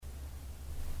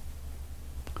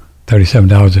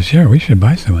$37 a share. We should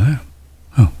buy some of that.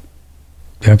 Oh,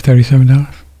 do you have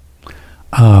 $37?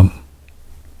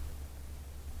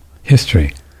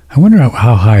 History. I wonder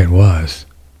how high it was.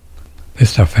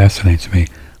 This stuff fascinates me.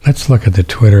 Let's look at the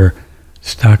Twitter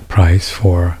stock price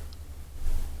for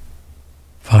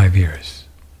 5 years.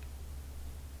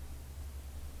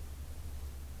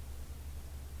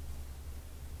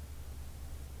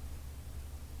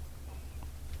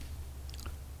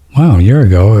 Wow, a year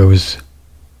ago it was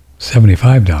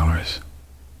 $75.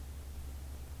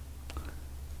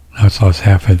 Now it's lost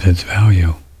half of its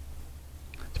value.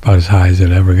 It's about as high as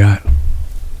it ever got.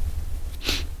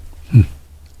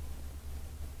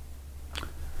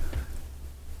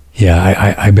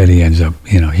 Yeah, I bet he ends up,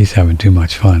 he's having too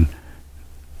much fun.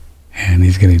 And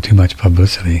he's getting too much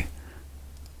publicity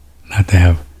not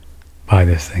to buy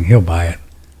this thing. He'll buy it.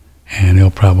 And he'll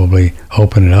probably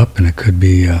open it up, and it could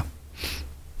be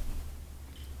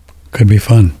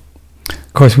fun.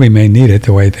 Of course, we may need it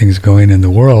the way things are going in the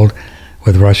world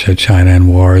with Russia, China, and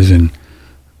wars and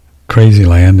crazy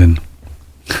land. And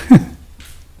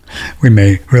we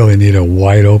may really need a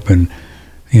wide open,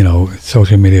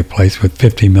 social media place with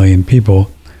 50 million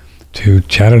people to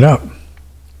chat it up.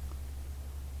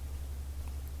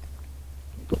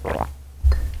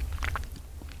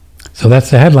 So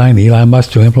that's the headline. Elon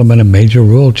Musk to implement a major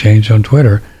rule change on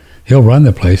Twitter. He'll run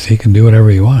the place. He can do whatever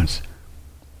he wants.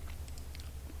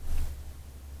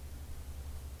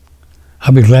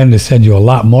 I'll be glad to send you a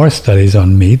lot more studies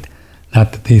on meat.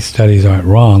 Not that these studies aren't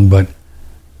wrong, but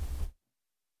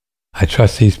I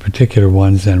trust these particular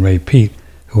ones and Ray Peat,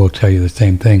 who will tell you the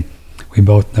same thing. We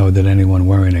both know that anyone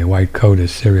wearing a white coat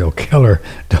is serial killer.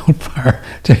 Don't fire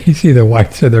till you see the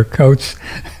whites of their coats.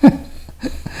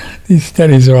 These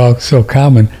studies are all so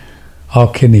common.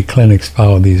 All kidney clinics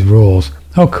follow these rules.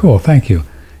 Oh, cool. Thank you.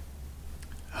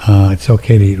 It's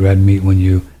okay to eat red meat when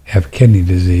you have kidney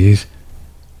disease.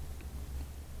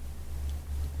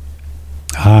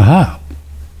 Aha.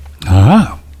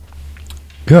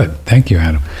 Good. Thank you,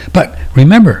 Adam. But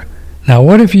remember, now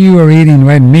what if you are eating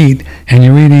red meat and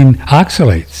you're eating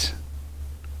oxalates,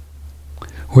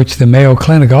 which the Mayo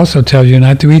Clinic also tells you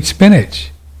not to eat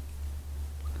spinach?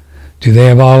 Do they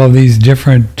have all of these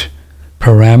different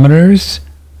parameters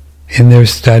in their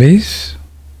studies?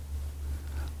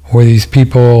 Were these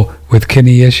people with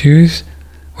kidney issues,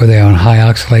 were they on high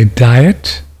oxalate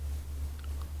diet?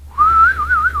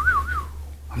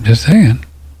 I'm just saying.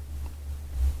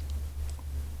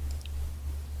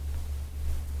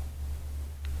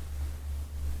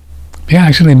 Yeah,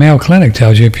 actually, Mayo Clinic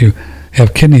tells you if you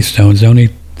have kidney stones, don't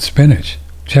eat spinach.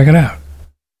 Check it out.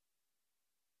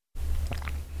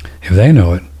 If they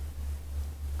know it.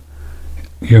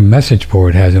 Your message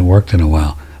board hasn't worked in a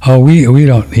while. Oh, we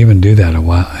don't even do that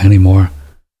anymore.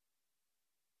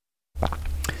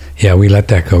 Yeah, we let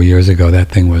that go years ago. That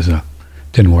thing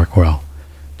didn't work well.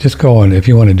 Just go on, if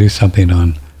you want to do something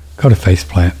go to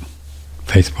Facebook.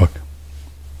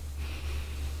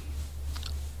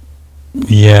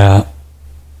 Yeah.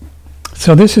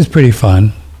 So this is pretty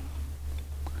fun.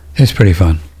 It's pretty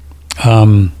fun.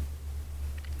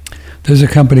 There's a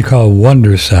company called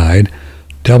Wondercide,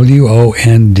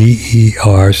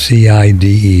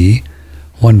 WONDERCIDE,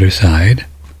 Wondercide.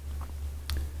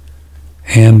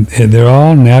 And they're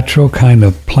all natural kind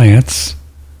of plants.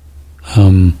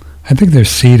 I think there's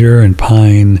cedar and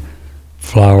pine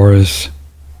flowers.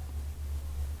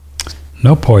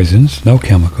 No poisons, no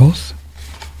chemicals.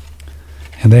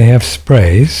 And they have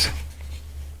sprays.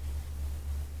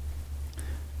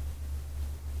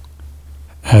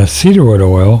 Cedarwood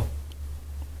oil.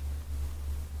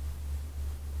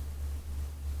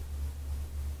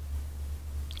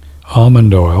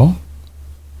 Almond oil.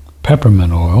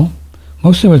 Peppermint oil.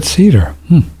 Most of it's cedar.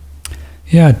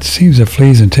 Yeah, it seems that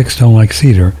fleas and ticks don't like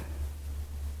cedar.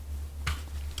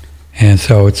 And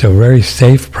so it's a very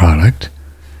safe product.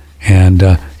 And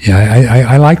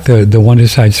I like the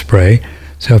Wondercide spray.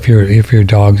 So if your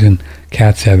dogs and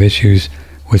cats have issues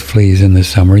with fleas in the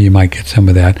summer, you might get some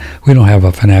of that. We don't have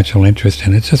a financial interest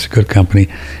in it. It's just a good company.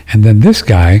 And then this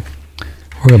guy,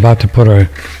 we're about to put our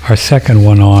second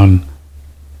one on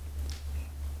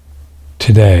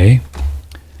today.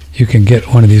 You can get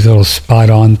one of these little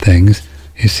spot-on things.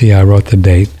 You see I wrote the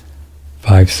date,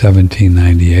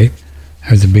 5/17/98.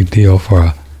 There's a big deal for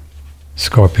a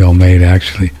Scorpio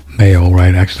male,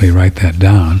 right? Actually write that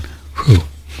down. Whew.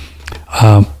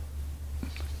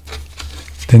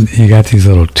 Then you got these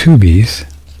little tubies,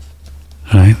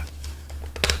 right?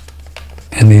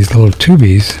 And these little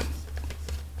tubies,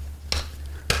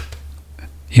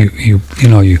 you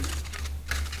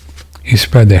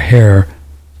spread the hair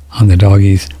on the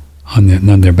doggies on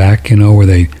their back, where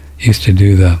used to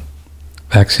do the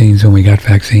vaccines when we got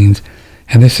vaccines.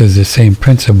 And this is the same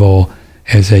principle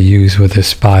as they use with the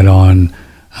spot-on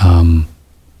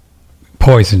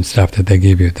poison stuff that they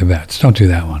give you at the vets. Don't do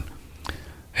that one.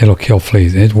 It'll kill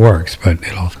fleas. It works, but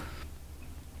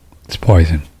it's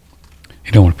poison.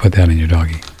 You don't want to put that in your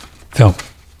doggy. So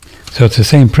it's the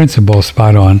same principle,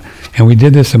 spot on. And we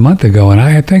did this a month ago, and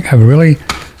I think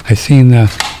I've seen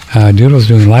Doodle's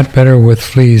doing a lot better with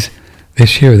fleas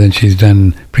this year than she's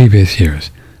done previous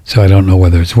years. So I don't know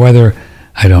whether it's weather.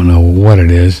 I don't know what it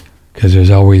is, because there's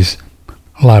always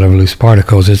a lot of loose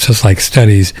particles. It's just like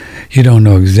studies. You don't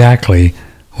know exactly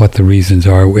what the reasons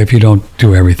are if you don't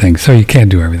do everything. So you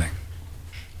can't do everything.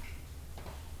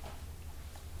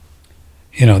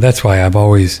 That's why I've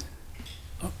oftentimes,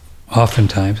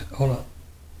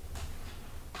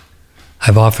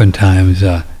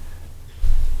 I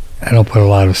don't put a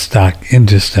lot of stock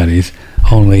into studies,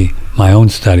 only my own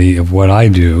study of what I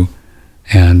do.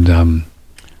 And,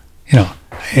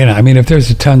 if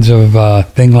there's tons of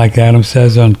thing like Adam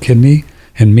says on kidney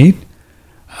and meat,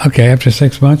 okay, after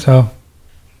 6 months,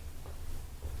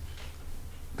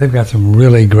 they've got some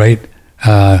really great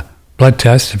blood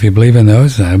tests, if you believe in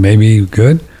those, may be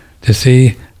good to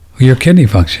see your kidney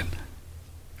function.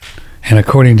 And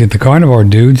according to the carnivore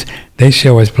dudes, they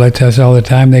show us blood tests all the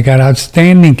time. They got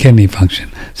outstanding kidney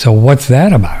function. So what's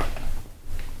that about?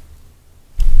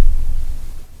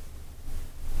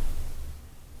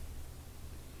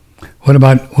 What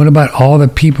about all the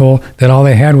people that all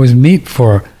they had was meat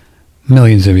for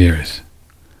millions of years?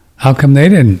 How come they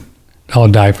didn't all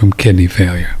die from kidney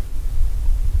failure?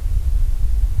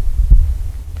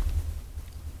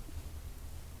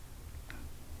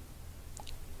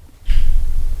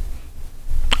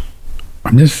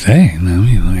 I'm just saying,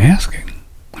 asking.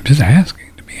 I'm just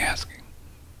asking to be asking.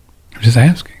 I'm just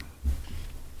asking.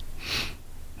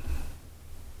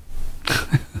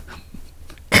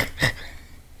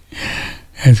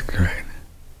 That's great.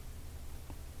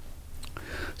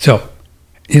 So,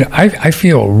 I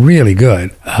feel really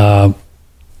good. It's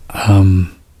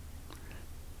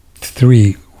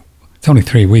only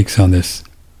 3 weeks on this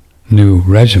new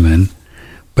regimen,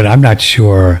 but I'm not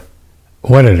sure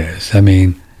what it is.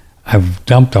 I've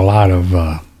dumped a lot of,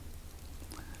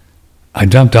 I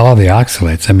dumped all the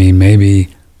oxalates.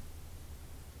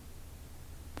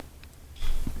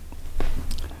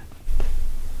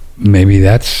 Maybe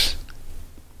that's,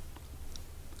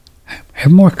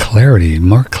 have more clarity,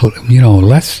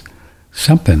 less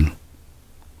something.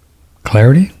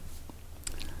 Clarity?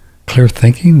 Clear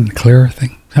thinking?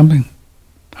 Something?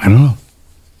 I don't know.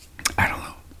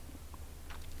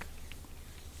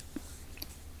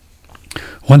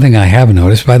 One thing I have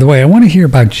noticed, by the way, I want to hear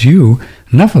about you.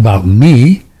 Enough about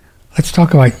me. Let's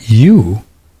talk about you.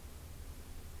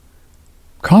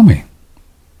 Call me.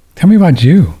 Tell me about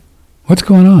you. What's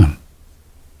going on?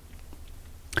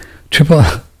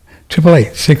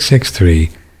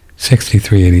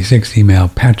 888-663-6386. Email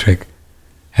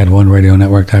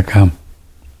patrick@oneradionetwork.com.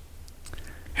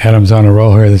 Adam's on a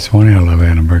roll here this morning. I love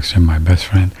Adam Bergstrom, my best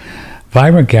friend.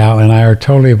 Vibrant Gal and I are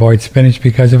totally avoid spinach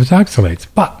because of its oxalates.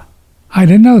 But I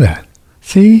didn't know that.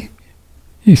 See?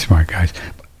 You smart guys.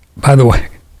 By the way,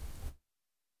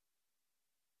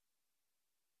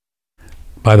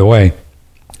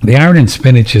 the iron in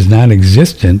spinach is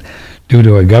non-existent due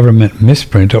to a government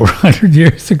misprint over 100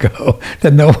 years ago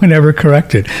that no one ever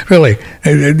corrected. Really,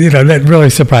 that really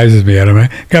surprises me, Adam.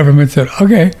 Right? Government said,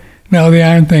 okay, no, the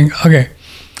iron thing, okay.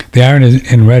 The iron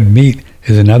in red meat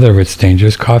is another of its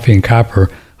dangers. Coffee and copper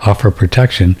offer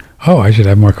protection. Oh, I should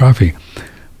have more coffee.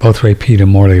 Both Ray Peat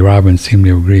and Morley Robbins seem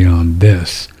to agree on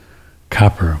this.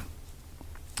 Copper.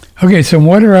 Okay, so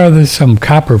what are some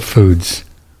copper foods?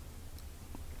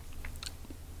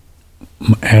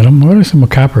 Adam, what are some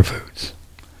copper foods?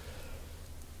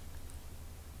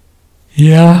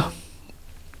 Yeah.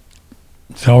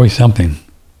 It's always something.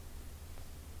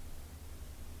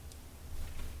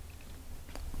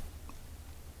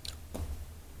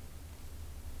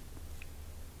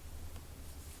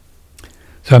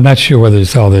 So I'm not sure whether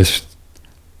it's all this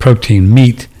protein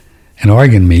meat and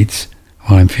organ meats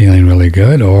when I'm feeling really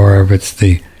good, or if it's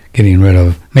the getting rid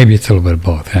of, maybe it's a little bit of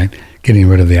both, right? Getting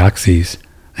rid of the oxys,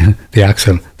 the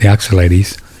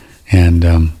oxalates.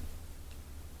 And,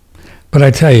 but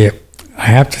I tell you, I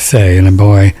have to say, and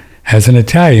boy, as an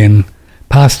Italian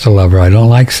pasta lover, I don't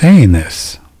like saying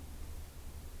this.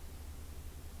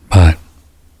 But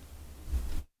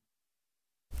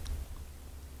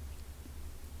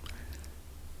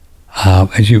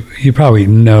as you probably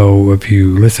know, if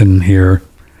you listen here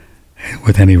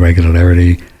with any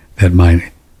regularity, that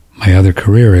my my other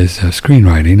career is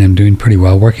screenwriting. I'm doing pretty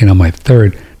well, working on my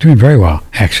third, doing very well,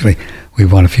 actually.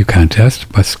 We've won a few contests,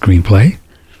 but screenplay,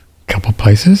 a couple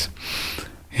places,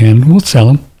 and we'll sell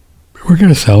them. We're going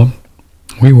to sell them.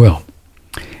 We will.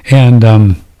 And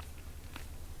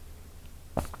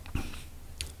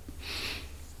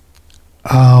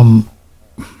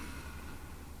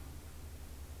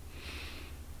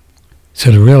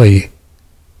so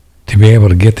to be able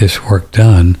to get this work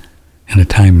done in a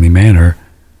timely manner,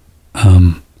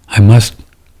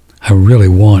 I really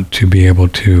want to be able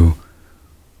to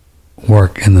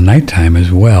work in the nighttime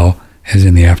as well as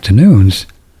in the afternoons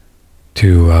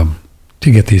to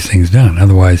get these things done.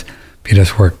 Otherwise, if you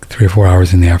just work 3 or 4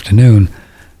 hours in the afternoon,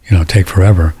 it'll take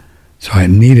forever. So I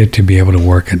needed to be able to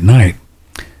work at night.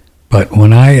 But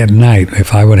when at night,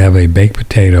 if I would have a baked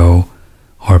potato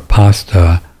or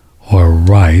pasta or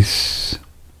rice,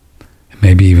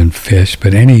 maybe even fish,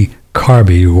 but any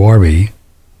warby,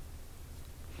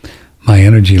 my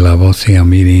energy level, see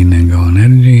I'm eating and going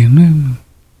energy, and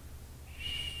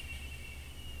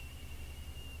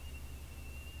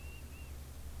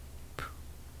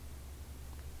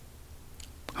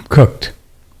I'm cooked.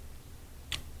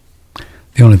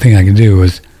 The only thing I could do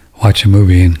was watch a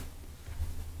movie and,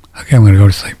 okay, I'm going to go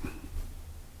to sleep.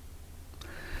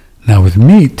 Now with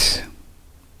meat,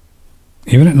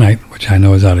 even at night, which I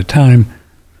know is out of time,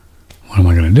 what am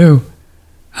I going to do?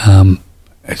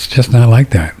 It's just not like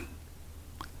that.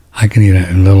 I can eat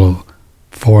a little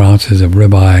 4 ounces of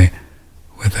ribeye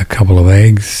with a couple of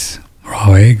eggs,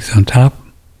 raw eggs on top,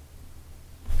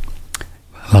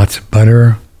 lots of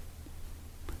butter,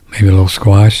 maybe a little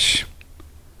squash,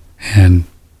 and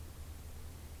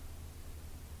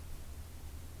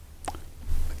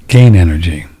gain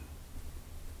energy.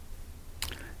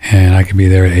 And I could be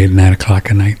there at 8, 9 o'clock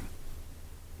at night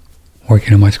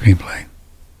working on my screenplay.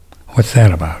 What's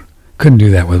that about? Couldn't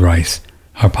do that with rice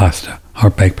or pasta or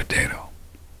baked potato.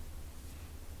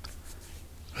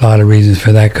 A lot of reasons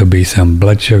for that. Could be some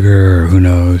blood sugar or who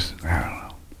knows. I don't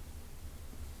know.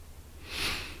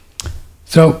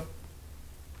 So,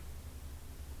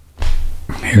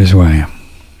 here's where I am.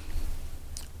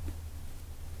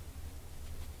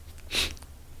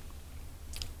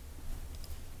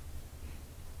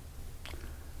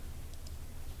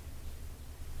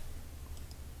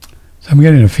 So I'm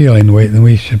getting a feeling that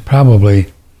we should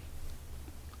probably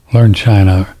learn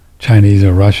Chinese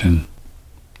or Russian.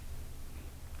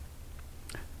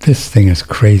 This thing is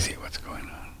crazy what's going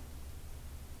on.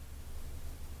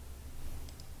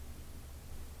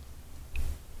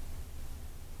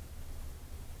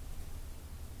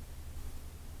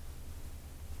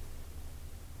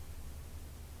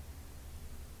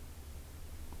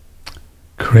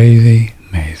 Crazy,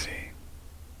 mazy.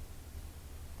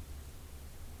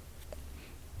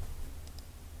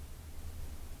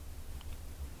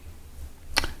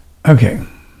 Okay.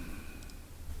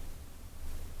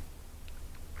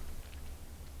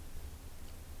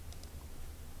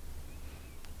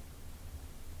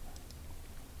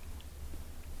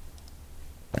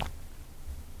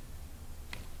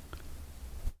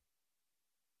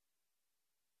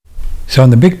 So in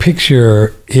the big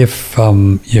picture, if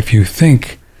you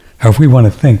think, or if we want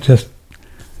to think, just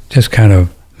kind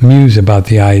of muse about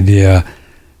the idea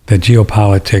that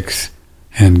geopolitics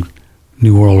and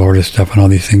New World Order stuff and all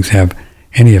these things have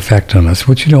any effect on us,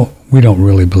 which we don't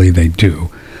really believe they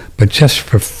do, but just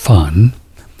for fun,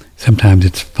 sometimes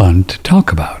it's fun to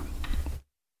talk about.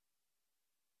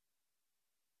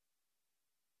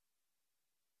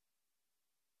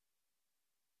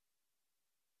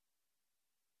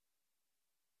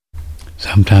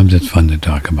 Sometimes it's fun to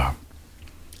talk about.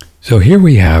 So here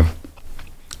we have,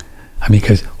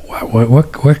 because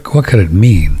what could it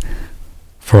mean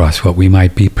for us, what we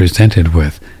might be presented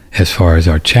with as far as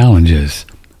our challenges,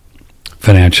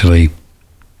 financially,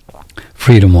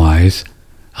 freedom-wise,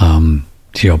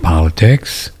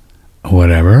 geopolitics,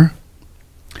 whatever.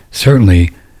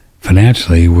 Certainly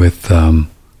financially with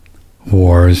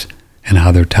wars and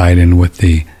how they're tied in with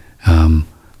the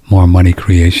more money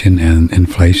creation and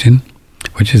inflation,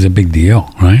 which is a big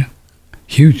deal, right?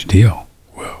 Huge deal.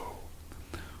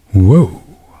 Whoa.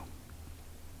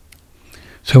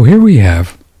 So here we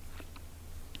have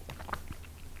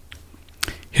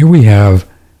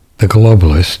the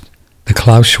globalist, the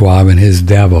Klaus Schwab and his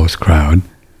Davos crowd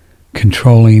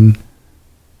controlling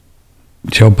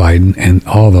Joe Biden and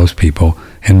all those people,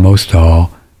 and most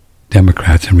all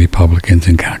Democrats and Republicans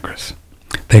in Congress.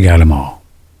 They got them all.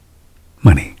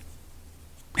 Money.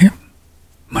 Yeah,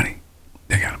 money.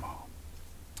 They got them all.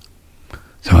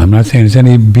 So I'm not saying it's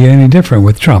be any different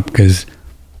with Trump, because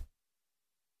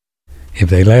if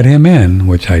they let him in,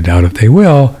 which I doubt if they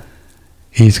will,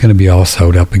 he's going to be all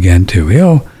sewed up again too.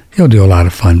 He'll do a lot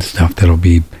of fun stuff that'll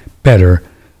be better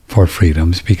for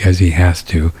freedoms because he has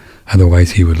to.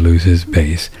 Otherwise, he would lose his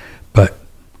base. But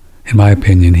in my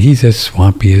opinion, he's as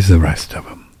swampy as the rest of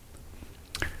them.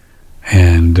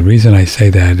 And the reason I say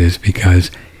that is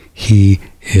because he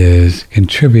is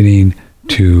contributing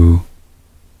to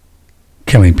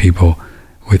killing people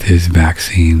with his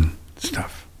vaccine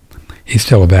stuff. He's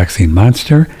still a vaccine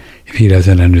monster. If he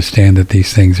doesn't understand that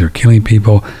these things are killing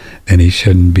people, then he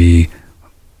shouldn't be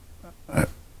a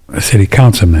city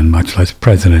councilman, much less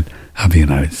president of the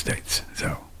United States.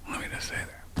 So let me just say that.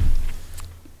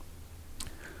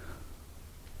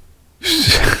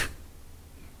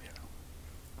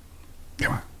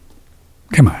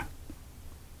 Come on.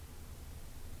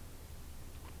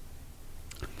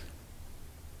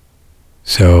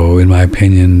 So, in my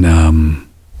opinion, the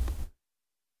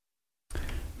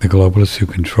globalists who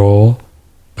control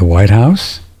the White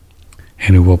House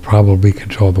and who will probably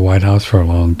control the White House for a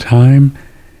long time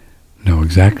know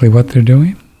exactly what they're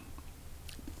doing.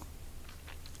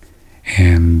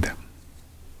 And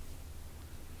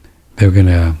they're going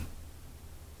to,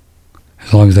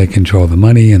 as long as they control the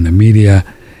money and the media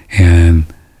and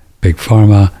big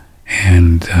pharma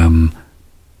and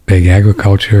big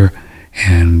agriculture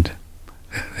and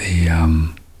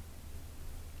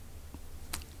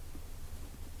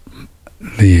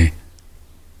the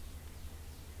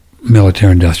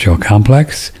military-industrial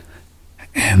complex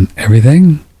and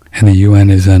everything, and the UN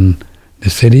is in the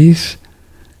cities,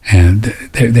 and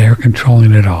they're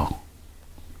controlling it all.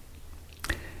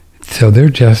 So they're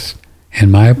just, in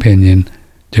my opinion,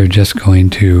 they're just going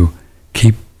to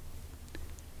keep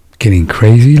getting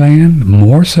crazy land,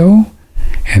 more so,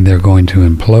 and they're going to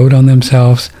implode on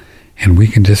themselves, and we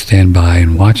can just stand by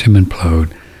and watch them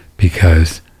implode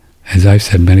because, as I've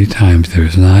said many times,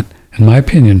 there's not, in my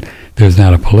opinion, there's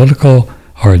not a political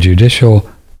or a judicial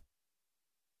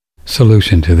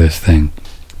solution to this thing.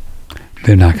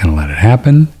 They're not going to let it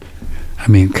happen. I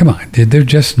mean, come on, they're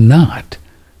just not.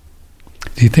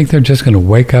 Do you think they're just going to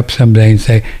wake up someday and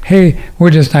say, "Hey, we're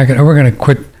going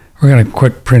to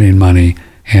quit printing money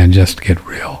and just get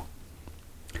real"?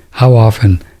 How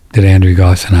often did Andrew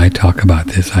Goss and I talk about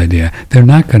this idea? They're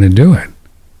not going to do it.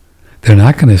 They're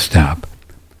not going to stop.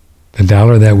 The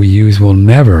dollar that we use will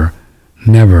never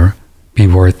be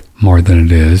worth more than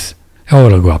it is. Oh,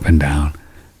 it'll go up and down,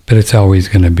 but it's always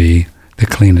going to be the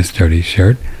cleanest dirty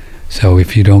shirt. So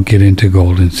if you don't get into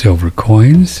gold and silver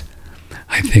coins,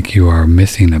 I think you are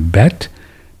missing a bet,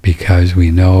 because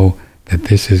we know that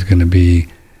this is going to be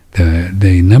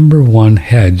the number one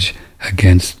hedge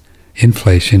against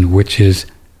inflation, which is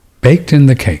baked in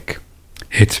the cake.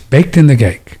 It's baked in the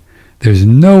cake. There's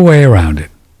no way around it.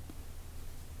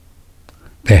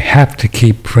 They have to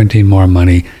keep printing more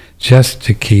money just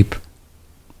to keep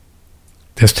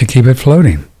it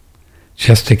floating,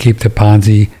 just to keep the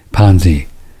Ponzi.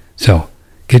 So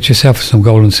get yourself some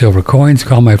gold and silver coins.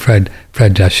 Call my Fred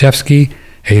Dashevsky,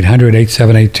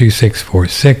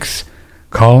 800-878-2646.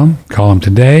 Call him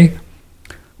today.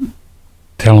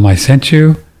 Tell him I sent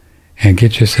you, and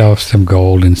get yourself some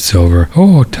gold and silver.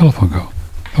 Oh, telephone call.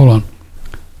 Hold on.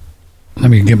 Let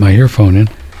me get my earphone in.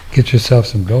 Get yourself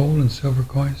some gold and silver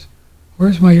coins.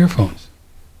 Where's my earphones?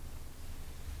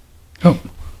 Oh,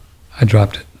 I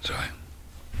dropped it. Sorry.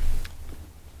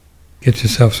 Get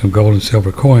yourself some gold and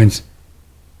silver coins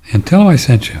and tell them I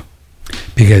sent you,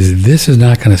 because this is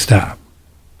not going to stop.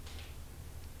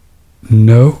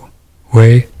 No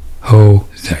way,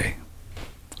 Jose.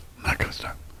 Not going to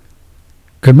stop.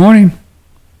 Good morning.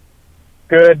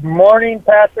 Good morning,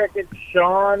 Patrick. It's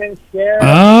Sean and Sharon.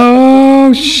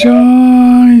 Oh,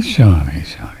 Shawnee.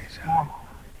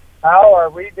 How are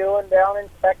we doing down in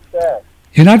Texas?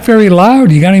 You're not very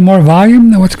loud. You got any more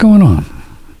volume? What's going on?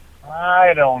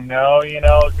 I don't know.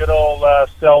 Good old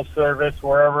self-service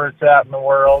wherever it's at in the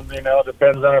world.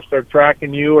 Depends on if they're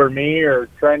tracking you or me or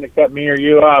trying to cut me or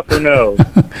you off. Who knows?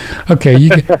 Okay, you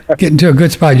get into a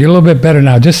good spot. You're a little bit better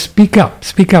now. Just speak up.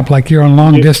 Speak up like you're on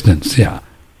long distance. Yeah.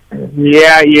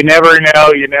 Yeah, you never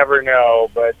know.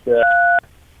 But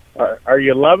are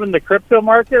you loving the crypto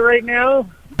market right now?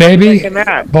 Baby,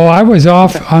 boy, I was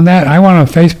off on that. I went on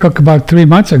Facebook about 3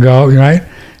 months ago, right?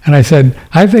 And I said,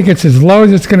 I think it's as low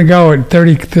as it's going to go at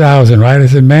 30,000, right? I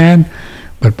said, man,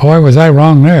 but boy, was I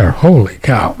wrong there. Holy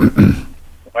cow.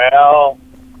 Well,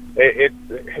 it's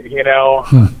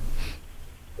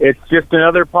just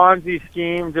another Ponzi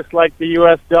scheme, just like the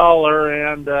U.S.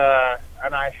 dollar, and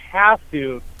I have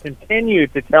to continue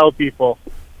to tell people,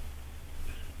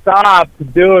 stop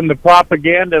doing the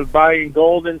propaganda of buying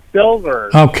gold and silver.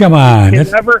 Oh, come on.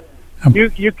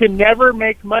 You can never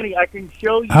make money. I can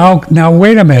show you. Oh, now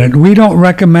wait a minute. We don't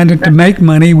recommend it to make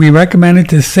money. We recommend it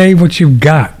to save what you've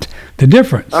got. The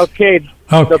difference. Okay.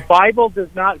 Okay. The Bible does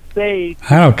not say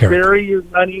I don't care. bury your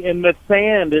money in the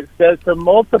sand. It says to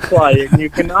multiply it. And you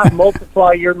cannot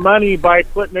multiply your money by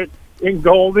putting it in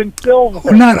gold and silver.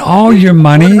 Well, not all your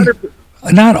money.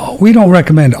 100%. We don't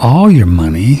recommend all your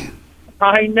money.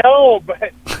 I know,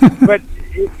 but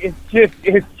it's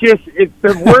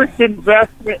the worst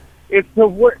investment. It's the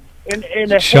worst.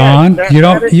 In a Sean, hedge,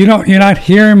 you're not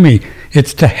hearing me.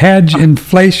 It's to hedge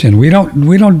inflation. We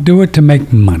don't do it to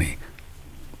make money.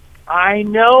 I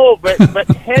know, but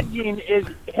hedging is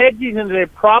a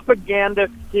propaganda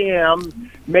scam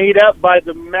made up by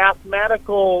the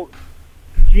mathematical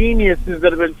geniuses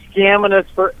that have been scamming us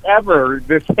forever.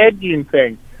 This hedging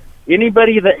thing.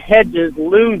 Anybody that hedges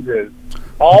loses.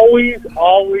 Always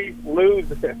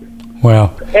loses. Well,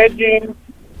 Hedging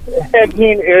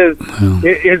is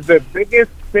the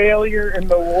biggest failure in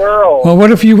the world. Well,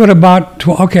 what if you would have bought?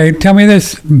 Okay, tell me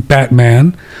this,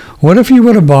 Batman. What if you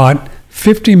would have bought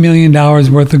 $50 million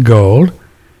worth of gold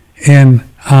in,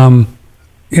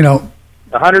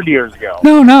 100 years ago.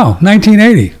 No,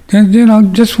 1980.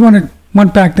 Just went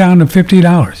back down to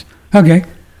 $50. Okay,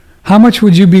 how much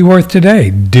would you be worth today,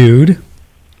 dude?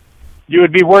 You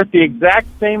would be worth the exact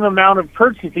same amount of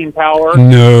purchasing power.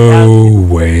 No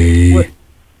way.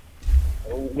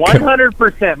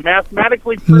 100%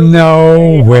 mathematically proven.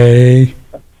 No way.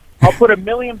 I'll put $1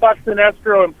 million in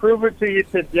escrow and prove it to you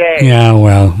today. Yeah,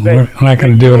 well, we're not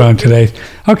going to do it on today's.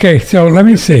 Okay, so let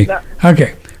me see.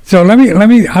 Okay, so let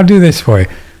me. I'll do this for you.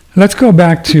 Let's go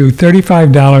back to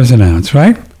 $35 an ounce,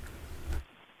 right?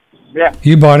 Yeah.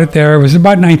 You bought it there. It was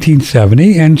about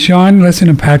 1970, and Sean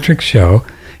listened to Patrick's show,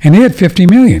 and he had $50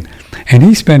 million, and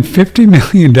he spent $50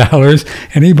 million,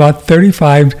 and he bought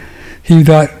 35. He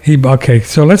thought okay.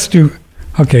 So let's do.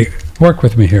 Okay, work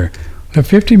with me here. The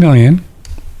 50 million.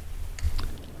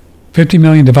 50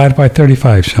 million divided by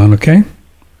 35, Sean, okay?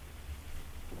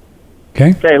 Okay?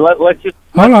 Okay, let's just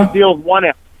deal with 1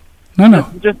 ounce. No.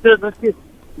 Let's get,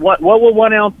 what will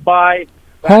 1 ounce buy?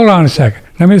 Hold on a second.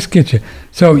 Let me just get you.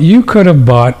 So you could have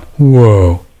bought,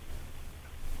 the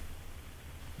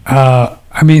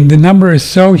number is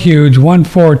so huge,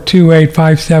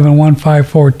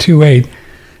 14285715428.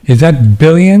 Is that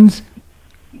billions?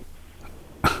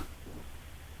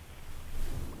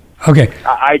 Okay.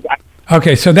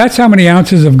 Okay, so that's how many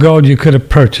ounces of gold you could have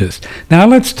purchased. Now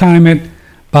let's time it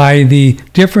by the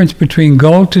difference between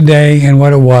gold today and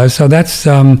what it was. So that's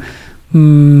what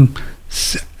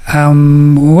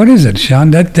is it,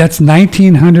 Sean? That's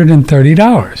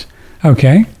 $1,930.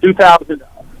 Okay. $2,000.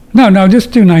 No,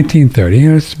 just do 1930.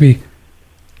 Let's be.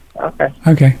 Okay.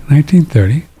 Okay,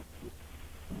 1930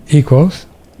 equals.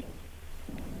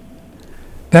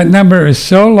 That number is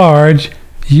so large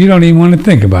you don't even want to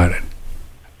think about it.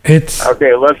 It's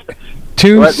okay. Let's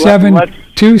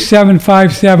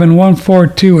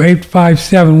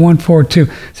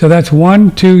 27571428571442. So that's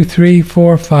 1, 2, 3,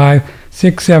 4, 5,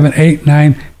 6, 7, 8,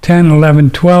 9, 10, 11,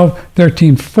 12,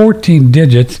 13, 14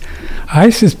 digits.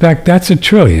 I suspect that's $1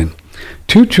 trillion.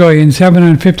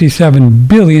 $2,757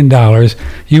 billion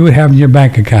you would have in your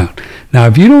bank account. Now,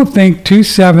 if you don't think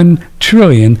 $27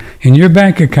 trillion in your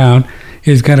bank account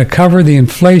is going to cover the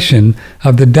inflation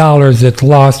of the dollars that's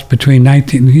lost between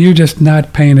you're just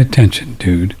not paying attention,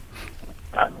 dude.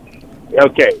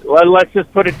 Okay, well, let's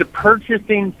just put it to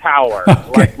purchasing power,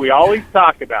 like we always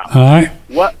talk about. All right.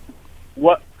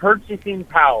 What purchasing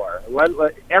power?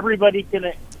 Let everybody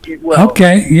can.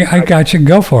 Okay, yeah, I got you.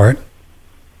 Go for it.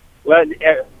 What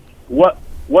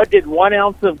did 1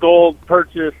 ounce of gold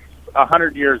purchase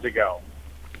 100 years ago?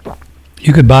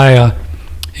 You could buy a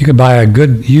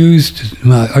good used,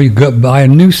 or you could buy a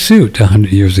new suit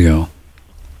 100 years ago.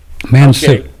 Man's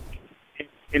suit.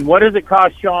 And what does it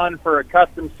cost, Sean, for a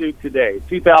custom suit today?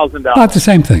 $2,000. About the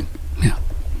same thing. Yeah.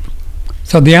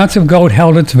 So the ounce of gold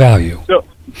held its value.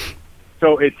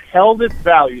 So it's held its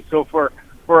value. So for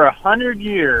 100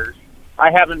 years,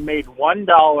 I haven't made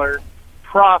 $1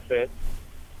 profit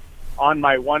on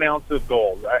my 1 ounce of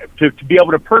gold to be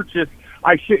able to purchase.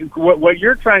 I should. What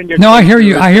you're trying to. No, I hear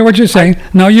you. I hear what you're saying.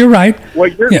 No, you're right.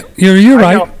 You're right.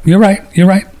 You're right. You're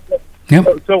right.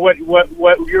 Yep. So what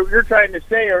you're trying to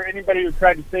say, or anybody who's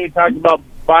trying to say, talking about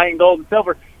buying gold and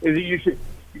silver, is that you should,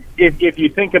 if you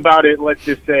think about it, let's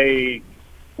just say,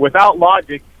 without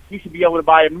logic, you should be able to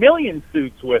buy 1 million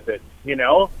suits with it,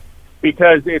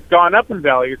 because it's gone up in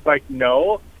value. It's like,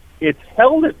 no, it's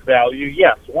held its value.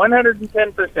 Yes,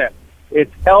 110%.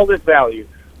 It's held its value,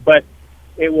 but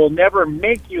it will never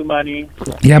make you money.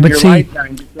 Yeah, but see,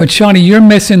 lifetime. but Shawnee, you're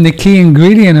missing the key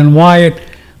ingredient and why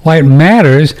why it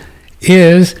matters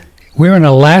is we're an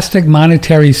elastic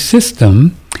monetary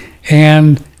system,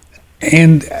 and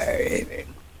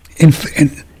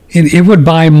it would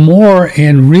buy more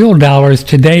in real dollars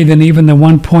today than even the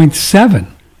 1.7.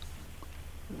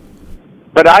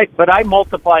 But I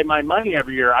multiply my money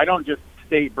every year. I don't just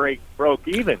stay broke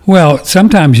even. Well,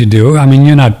 sometimes you do. I mean,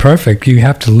 you're not perfect. You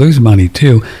have to lose money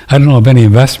too. I don't know of any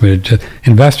investor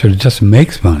that just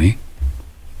makes money.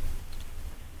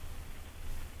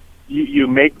 You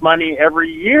make money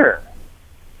every year.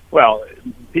 Well,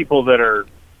 people that are,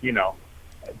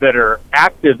 that are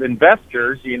active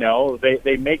investors,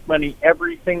 they make money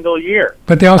every single year.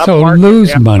 But they also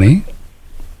lose money.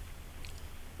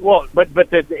 Well, but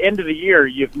at the end of the year,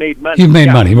 you've made money. You've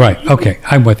made money, right? Okay,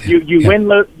 I'm with you. You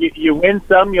win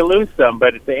some, you lose some,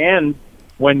 but at the end,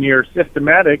 when you're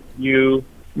systematic, you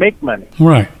make money.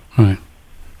 Right. Yeah.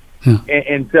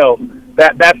 And so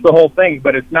that's the whole thing.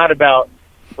 But it's not about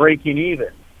breaking even.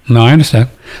 No, I understand.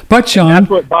 But Sean,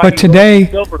 but today,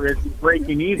 silver is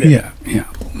breaking even. Yeah.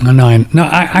 No,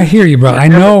 I hear you, bro. I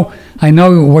know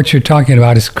what you're talking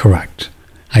about is correct.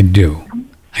 I do.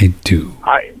 And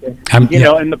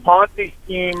the Ponzi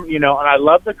scheme, and I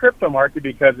love the crypto market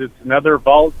because it's another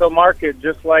volatile market,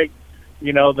 just like,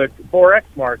 the Forex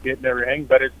market and everything,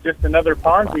 but it's just another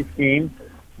Ponzi scheme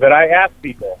that I ask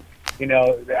people.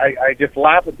 I just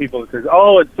laugh at people because,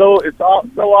 it's so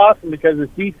awesome because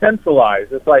it's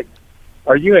decentralized. It's like,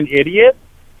 are you an idiot?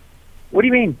 What do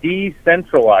you mean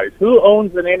decentralized? Who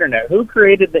owns the internet? Who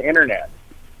created the internet?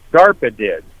 DARPA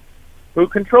did. Who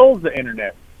controls the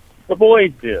internet? The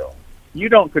boys do. You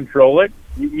don't control it.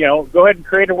 Go ahead and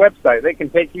create a website. They can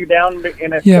take you down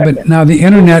in a second. But now the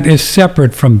internet is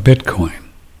separate from Bitcoin.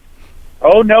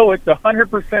 Oh, no, it's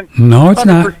 100%. No, it's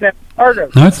not. Part of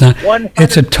it. No, it's not.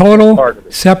 It's a total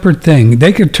separate thing.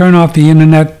 They could turn off the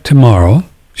internet tomorrow,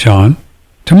 Sean,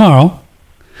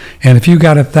 and if you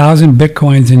got 1,000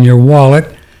 Bitcoins in your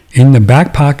wallet, in the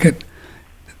back pocket,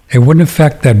 it wouldn't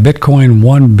affect that Bitcoin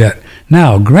one bit.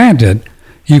 Now, granted,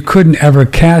 you couldn't ever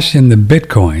cash in the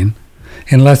Bitcoin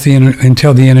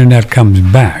until the internet comes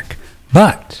back.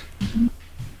 But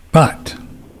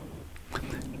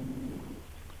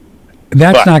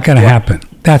that's not going to happen.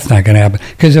 That's not going to happen.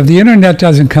 Because if the internet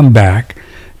doesn't come back,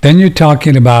 then you're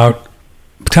talking about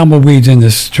tumbleweeds in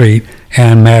the street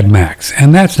and Mad Max.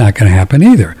 And that's not going to happen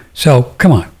either. So,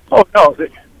 come on. Oh, no.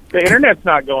 The internet's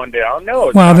not going down.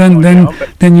 No. Well, then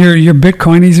your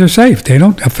Bitcoinies are safe. They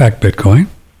don't affect Bitcoin.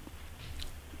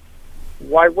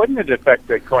 Why wouldn't it affect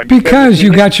Bitcoin? Because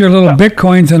you got your little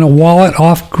Bitcoins in a wallet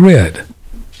off grid.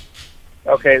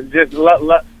 Okay,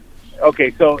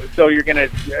 okay, so you're going to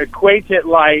equate it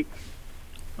like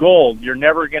gold. You're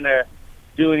never going to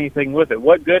do anything with it.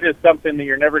 What good is something that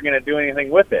you're never going to do anything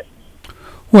with it?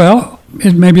 Well,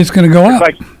 maybe it's going to go up.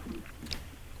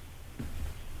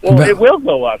 It will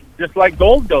go up, just like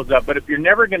gold goes up. But if you're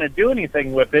never going to do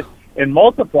anything with it and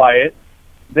multiply it,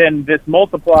 then this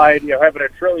multiplied, having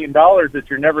 $1 trillion that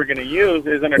you're never going to use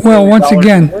isn't $1 trillion. Well, once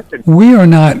again, we are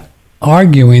not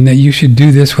arguing that you should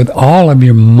do this with all of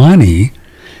your money.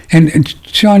 And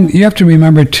Sean, you have to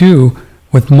remember too,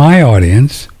 with my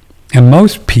audience and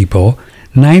most people,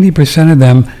 90% of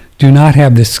them do not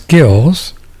have the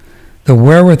skills, the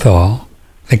wherewithal,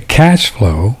 the cash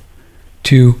flow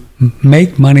to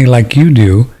make money like you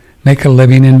do, make a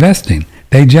living investing.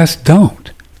 They just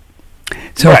don't.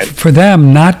 So for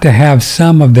them not to have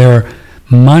some of their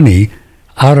money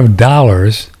out of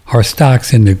dollars or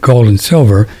stocks into gold and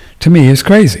silver, to me, is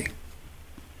crazy.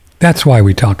 That's why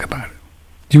we talk about it.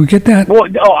 Do you get that? Well,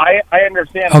 no, I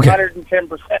understand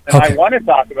 110%. And I want to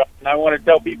talk about it, and I want to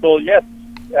tell people, yes,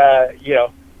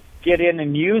 get in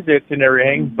and use it and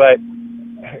everything, but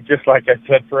just like I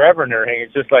said forever and everything,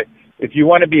 it's just like, if you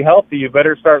want to be healthy, you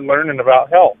better start learning about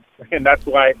health. And that's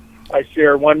why I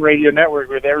share one radio network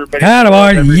with everybody.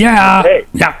 Yeah.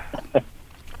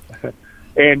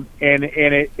 and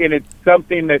it's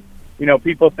something that,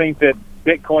 people think that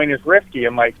Bitcoin is risky.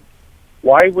 I'm like,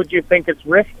 why would you think it's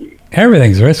risky?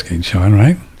 Everything's risky, Sean,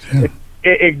 right? Yeah.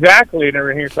 Exactly. And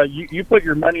everything. So you put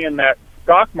your money in that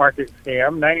stock market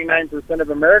scam. 99%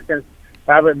 of Americans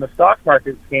have it in the stock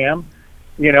market scam.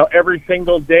 Every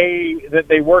single day that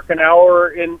they work an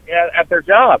hour at their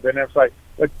job. And it's like,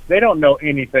 but they don't know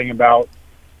anything about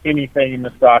anything in the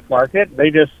stock market.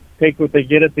 They just take what they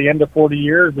get at the end of 40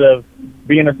 years of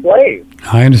being a slave.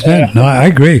 I understand. No, I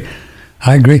agree.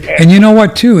 And you know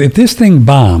what, too? If this thing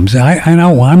bombs, I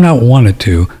know I'm not wanted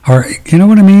to, or you know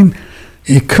what I mean?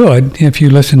 It could, if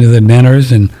you listen to the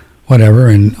Nenners and whatever,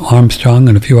 and Armstrong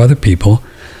and a few other people,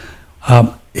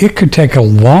 it could take a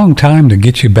long time to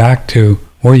get you back to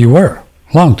where you were.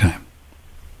 Long time.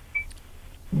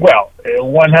 Well,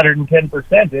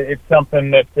 110%. It's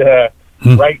something that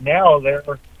right now they're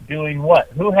doing what?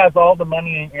 Who has all the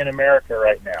money in America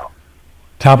right now?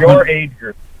 Your age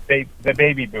group, the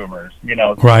baby boomers.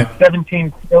 Right.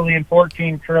 17 trillion,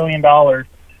 14 trillion dollars,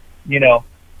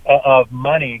 of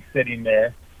money sitting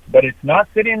there, but it's not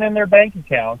sitting in their bank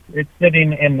accounts. It's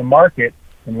sitting in the market.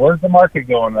 And where's the market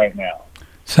going right now?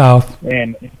 South.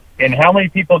 And how many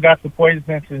people got the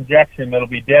poisonous injection that'll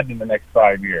be dead in the next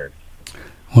 5 years?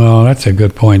 Well, that's a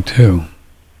good point too.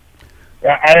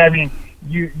 I mean,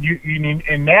 you mean,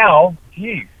 and now,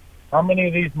 geez, how many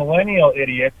of these millennial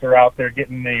idiots are out there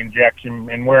getting the injection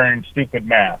and wearing stupid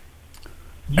masks?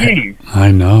 Geez.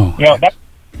 I know.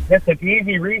 That's an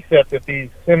easy reset that these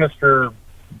sinister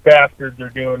bastards are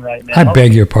doing right now. I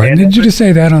beg your pardon. Did you just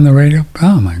say that on the radio?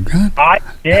 Oh, my God. I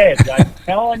did. I'm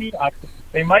telling you,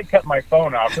 they might cut my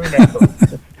phone off. Who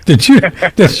knows? Did you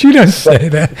just say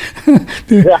that?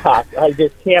 Yeah, I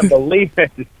just can't believe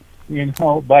it,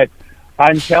 But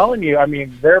I'm telling you, I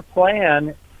mean, their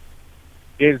plan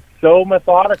is so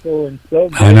methodical and so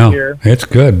good. I know. Here. It's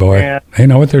good, boy. And they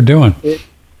know what they're doing.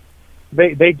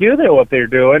 They do know what they're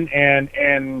doing,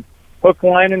 and hook,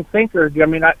 line, and sinker. I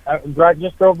mean, I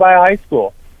just drove by a high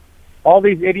school. All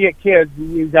these idiot kids.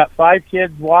 You've got 5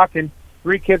 kids walking,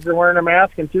 3 kids are wearing a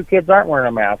mask, and 2 kids aren't wearing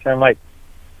a mask. I'm like,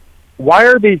 why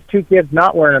are these 2 kids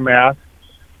not wearing a mask?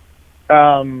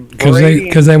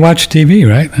 Because they watch TV,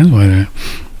 right? That's why.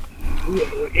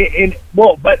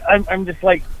 But I'm just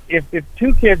like, if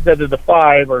 2 kids out of the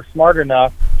 5 are smart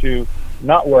enough to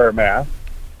not wear a mask,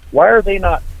 why are they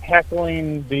not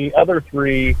heckling the other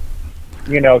 3,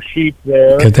 sheep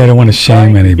there? Because they don't want to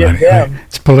shame anybody. Right?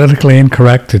 It's politically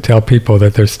incorrect to tell people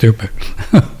that they're stupid.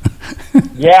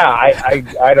 Yeah,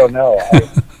 I don't know.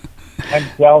 I'm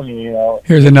telling you,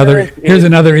 Here's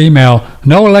another email.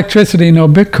 No electricity, no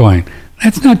Bitcoin.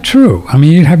 That's not true. I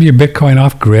mean, you have your Bitcoin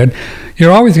off grid.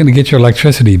 You're always going to get your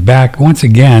electricity back. Once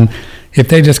again, if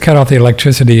they just cut off the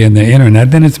electricity and the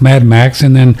internet, then it's Mad Max,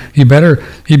 and then you'd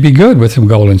be good with some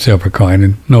gold and silver coin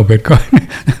and no Bitcoin,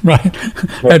 right?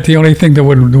 That's the only thing that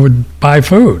would buy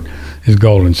food is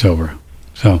gold and silver.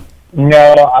 So.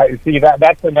 No, I see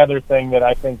that's another thing that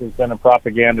I think has been a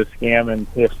propaganda scam in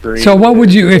history. So what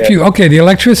would you, the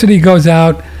electricity goes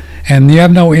out and you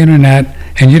have no internet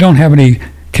and you don't have any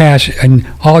cash and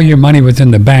all your money was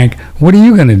in the bank, what are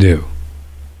you going to do?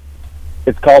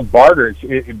 It's called barter,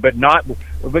 but not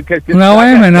because. No,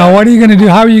 wait a minute. Now, what are you going to do?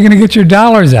 How are you going to get your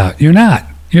dollars out? You're not.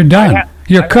 You're done.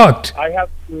 You're cooked. I have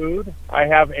food. I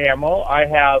have ammo. I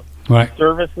have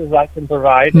services I can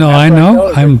provide. No, I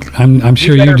know. I'm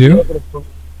sure you do.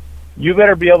 You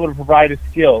better be able to provide a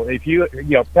skill.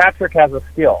 If Patrick has a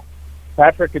skill.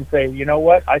 Patrick can say, you know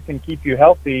what? I can keep you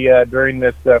healthy during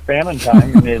this famine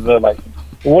time. And they're like,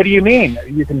 what do you mean?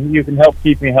 You can help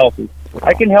keep me healthy.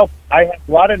 I can help. I have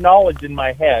a lot of knowledge in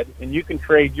my head, and you can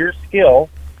trade your skill.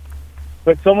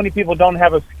 But so many people don't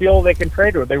have a skill they can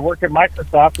trade with. They work at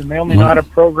Microsoft, and they only know how to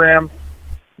program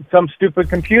some stupid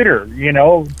computer,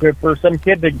 for some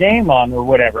kid to game on or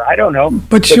whatever. I don't know.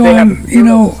 But Sean,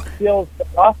 skills to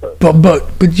offer.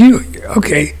 But you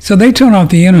okay? So they turn off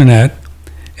the internet,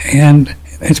 and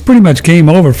it's pretty much game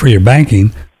over for your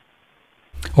banking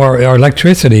or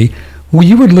electricity. Well,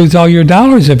 you would lose all your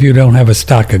dollars if you don't have a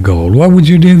stock of gold. What would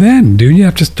you do then, dude? You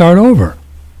have to start over.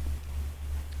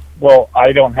 Well,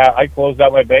 I closed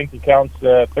out my bank accounts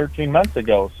 13 months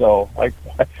ago, so I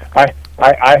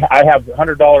have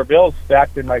 $100 bills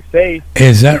stacked in my safe.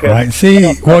 Is that right?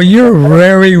 See, well, you're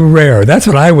very rare. That's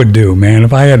what I would do, man,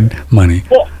 if I had money.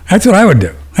 Well, that's what I would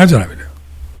do.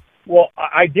 Well,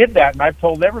 I did that, and I've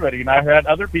told everybody, and I've had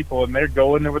other people, and they're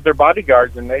going there with their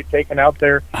bodyguards, and they've taken out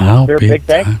their big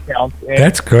bank accounts. And,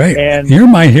 that's great. And you're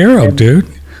my hero, dude.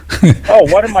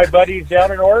 One of my buddies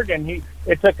down in Oregon,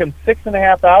 it took him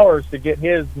 6.5 hours to get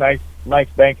his nice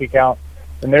bank account,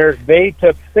 and they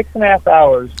took 6.5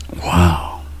 hours.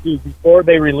 Wow. Before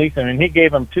they released him, and he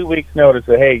gave them 2 weeks' notice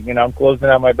that, hey, I'm closing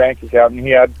out my bank account, and he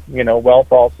had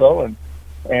wealth also, and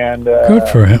good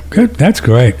for him. Good. That's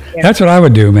great. That's what I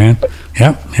would do, man.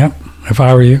 Yep. If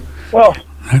I were you. Well,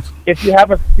 if you have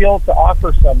a skill to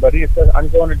offer somebody, it says, I'm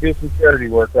going to do some charity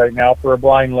work right now for a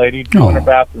blind lady doing a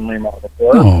bathroom remodel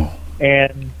for her.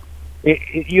 And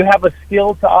you have a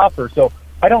skill to offer. So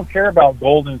I don't care about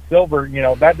gold and silver.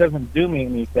 That doesn't do me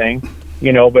anything.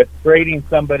 But trading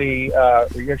somebody,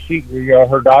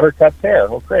 her daughter cuts hair.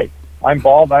 Well, great. I'm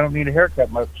bald. I don't need a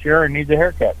haircut. My Sharon needs a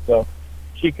haircut. So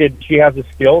she has a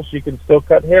skill. She can still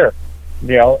cut hair.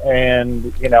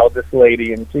 This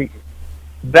lady, and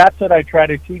that's what I try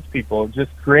to teach people.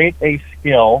 Just create a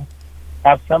skill,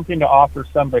 have something to offer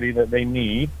somebody that they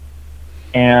need,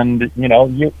 And, you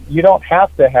don't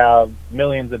have to have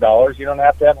millions of dollars. You don't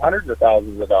have to have hundreds of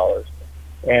thousands of dollars.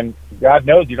 And God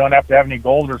knows you don't have to have any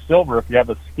gold or silver if you have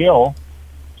a skill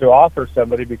to offer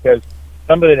somebody, because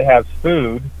somebody that has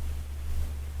food,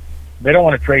 they don't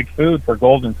want to trade food for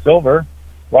gold and silver.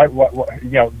 Why,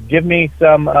 give me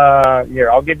some,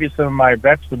 here, I'll give you some of my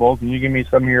vegetables and you give me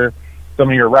some of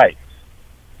your rice.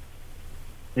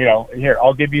 Here,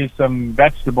 I'll give you some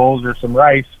vegetables or some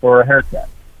rice for a haircut.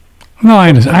 No, I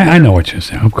understand. I know what you're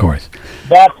saying, of course.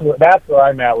 That's where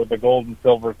I'm at with the gold and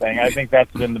silver thing. I think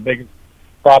that's been the biggest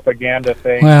propaganda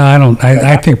thing. Well,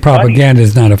 I think propaganda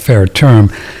is not a fair term.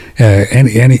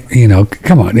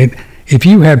 Come on. If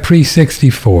you had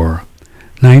pre-64,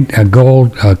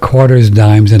 gold, quarters,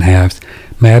 dimes, and halves,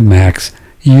 Mad Max,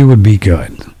 you would be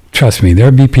good. Trust me,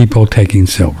 there'd be people taking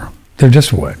silver. There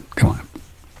just would. Come on.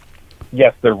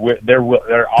 Yes,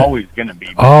 they're always going to be.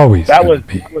 Always. That was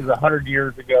 100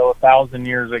 years ago, 1,000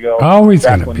 years ago. Always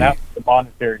going to be. That was the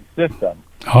monetary system.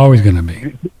 Always going to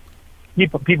be.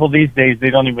 People these days, they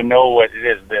don't even know what it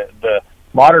is. The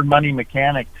modern money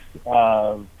mechanics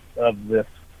of this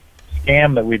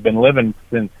scam that we've been living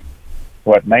since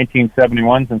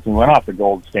 1971, since we went off the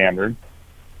gold standard.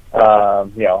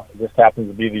 It just happens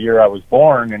to be the year I was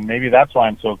born, and maybe that's why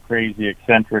I'm so crazy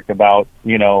eccentric about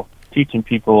teaching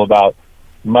people about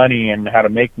money and how to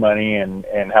make money and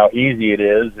how easy it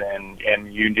is,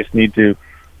 and you just need to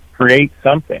create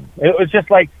something. It was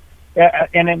just like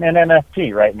an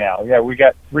NFT right now. Yeah, we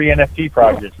got 3 NFT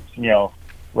projects,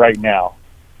 right now.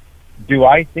 Do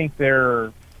I think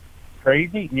they're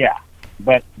crazy? Yeah.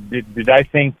 But did I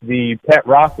think the pet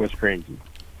rock was crazy?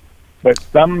 But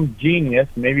some genius,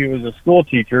 maybe it was a school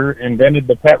teacher, invented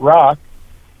the pet rock,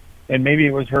 and maybe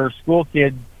it was her school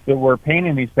kids that were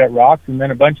painting these pet rocks, and then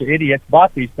a bunch of idiots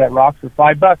bought these pet rocks for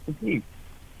 $5 a piece.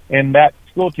 And that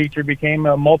school teacher became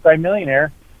a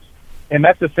multimillionaire. And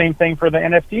that's the same thing for the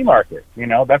NFT market.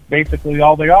 That's basically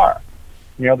all they are.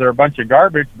 They're a bunch of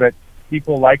garbage, but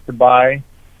people like to buy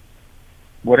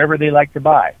whatever they like to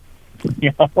buy.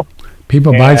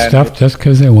 People buy stuff just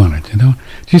because they want it. Do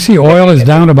you see oil is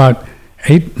down about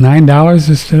 $8-9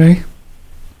 this today?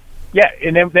 Yeah,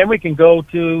 and then we can go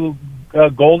to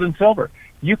gold and silver.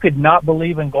 You could not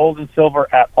believe in gold and silver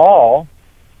at all,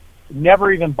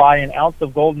 never even buy an ounce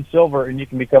of gold and silver, and you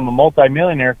can become a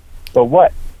multimillionaire. But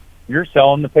what? You're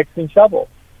selling the picks and shovels,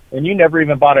 and you never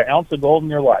even bought an ounce of gold in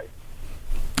your life.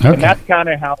 Okay. And that's kind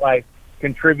of how I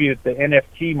contribute the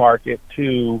NFT market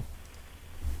to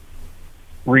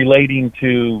relating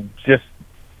to just,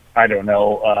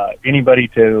 anybody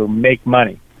to make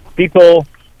money. People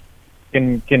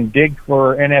can dig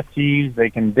for NFTs, they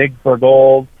can dig for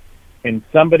gold, and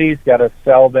somebody's got to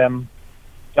sell them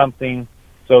something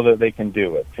so that they can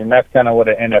do it. And that's kind of what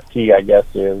an NFT, I guess,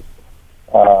 is,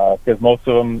 because most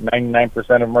of them, 99% of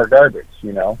them are garbage,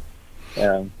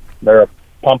 and they're a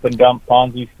pump and dump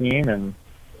Ponzi scheme,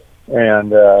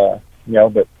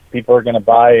 but people are going to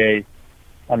buy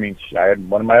I had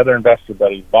one of my other investor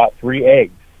buddies bought 3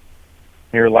 eggs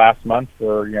here last month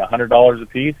for $100 a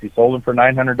piece. He sold them for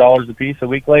 $900 a piece a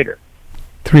week later.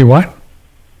 3 what?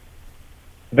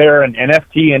 They're an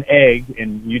NFT, an egg,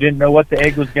 and you didn't know what the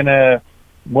egg was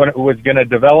what it was gonna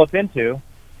develop into.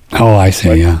 Oh, I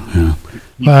see. Yeah.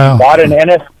 Well, bought an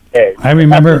NFT egg. I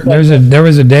remember there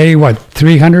was a day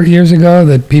 300 years ago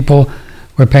that people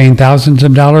were paying thousands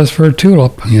of dollars for a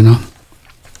tulip.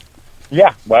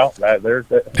 Yeah. Well, there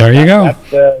you go.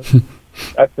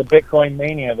 That's the Bitcoin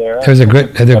mania there. There's a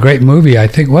great movie. I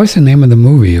think, what was the name of the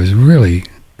movie? It was really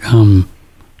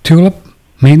Tulip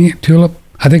Mania. Tulip.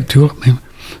 I think Tulip.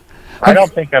 I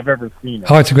don't think I've ever seen it.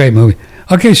 Oh, it's a great movie.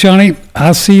 Okay, Shawnee,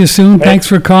 I'll see you soon. Thanks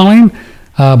for calling.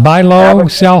 Buy low,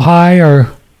 sell high, or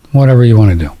whatever you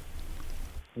want to do.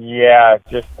 Yeah,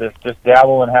 just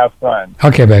dabble and have fun.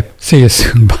 Okay, babe. See you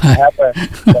soon. Bye.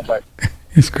 Bye.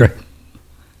 It's great.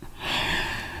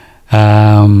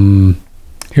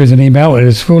 Here's an email. It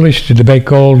is foolish to debate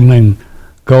gold and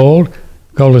gold.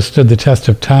 Gold has stood the test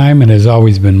of time and has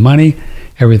always been money.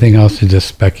 Everything else is just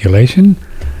speculation.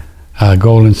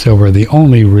 Gold and silver are the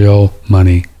only real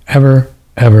money ever,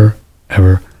 ever,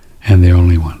 ever, and the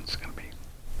only one it's going to be.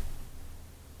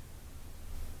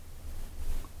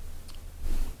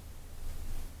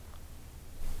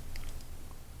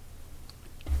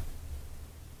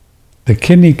 The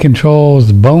kidney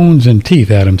controls bones and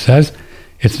teeth, Adam says.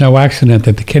 It's no accident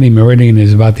that the kidney meridian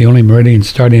is about the only meridian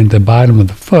starting at the bottom of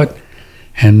the foot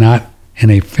and not in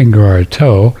a finger or a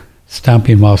toe.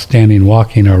 Stomping while standing,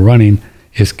 walking, or running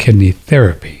is kidney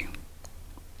therapy.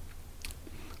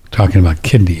 Talking about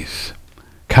kidneys.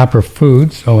 Copper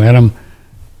foods. Oh, Adam,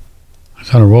 I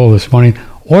was on a roll this morning.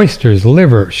 oysters,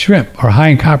 liver, shrimp, or high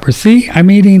in copper. See,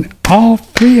 I'm eating all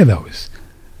three of those.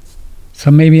 So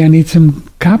maybe I need some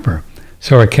copper.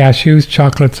 So are cashews,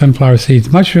 chocolate, sunflower seeds,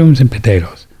 mushrooms, and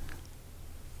potatoes.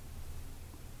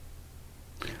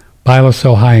 Bile is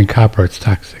so high in copper it's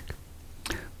toxic.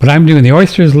 But I'm doing the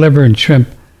oysters, liver, and shrimp,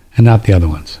 and not the other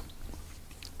ones.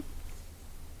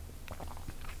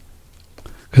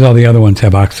 Because all the other ones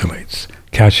have oxalates.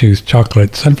 Cashews,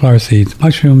 chocolate, sunflower seeds,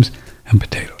 mushrooms, and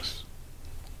potatoes.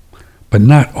 But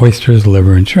not oysters,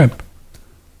 liver, and shrimp.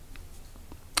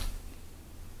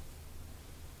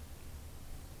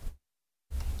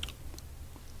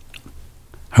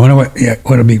 I wonder what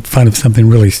would be fun if something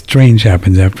really strange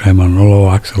happens after I'm on a low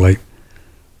oxalate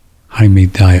high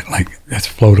meat diet, like that's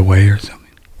float away or something.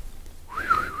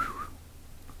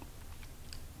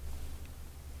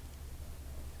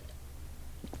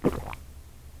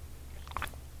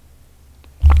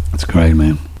 That's great,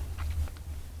 man.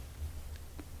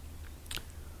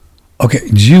 Okay,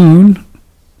 June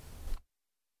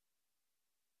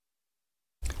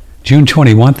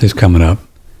 21st is coming up.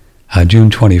 June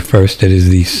 21st, it is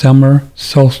the summer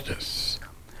solstice,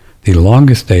 the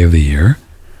longest day of the year.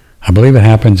 I believe it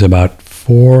happens about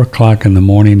 4 o'clock in the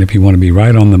morning if you want to be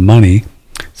right on the money,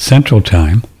 Central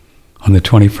Time, on the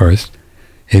 21st.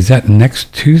 Is that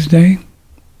next Tuesday?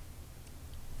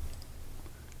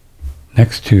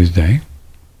 Next Tuesday.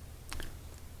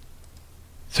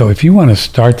 So if you want to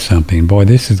start something, boy,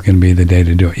 this is going to be the day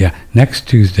to do it. Yeah, next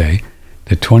Tuesday,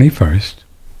 the 21st,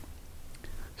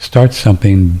 start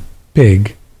something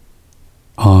big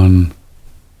on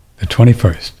the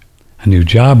 21st. A new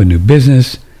job, a new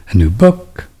business, a new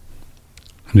book,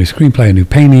 a new screenplay, a new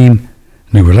painting,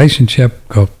 a new relationship,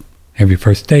 go have your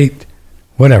first date,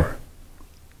 whatever.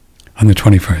 On the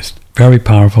 21st. Very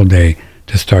powerful day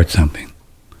to start something.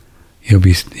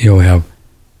 You'll have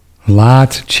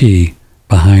lots of chi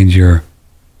behind your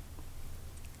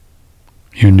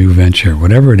new venture,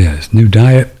 whatever it is. New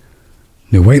diet,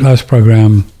 new weight loss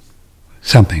program,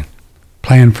 something.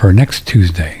 Plan for next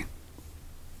Tuesday.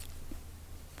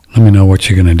 Let me know what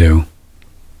you're going to do.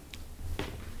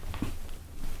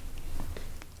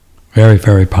 Very,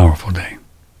 very powerful day.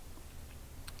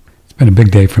 It's been a big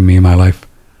day for me in my life.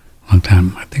 A long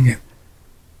time.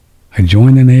 I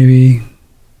joined the Navy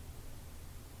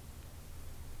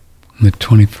on the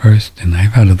 21st, and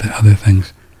I've had other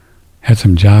things. Had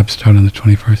some jobs start on the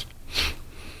 21st.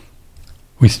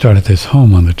 We started this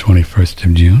home on the 21st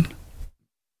of June.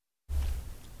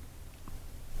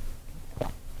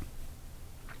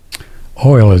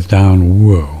 Oil is down,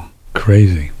 whoa,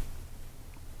 crazy.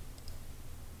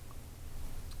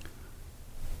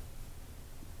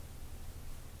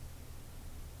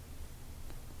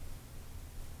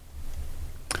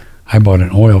 I bought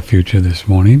an oil future this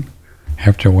morning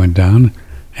after it went down,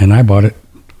 and I bought it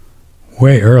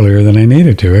way earlier than I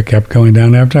needed to. It kept going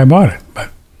down after I bought it,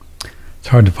 but it's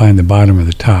hard to find the bottom or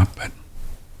the top, but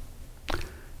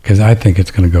because I think it's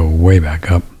going to go way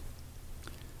back up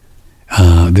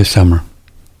this summer.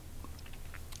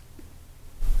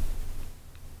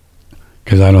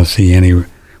 Because I don't see any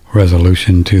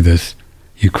resolution to this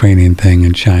Ukrainian thing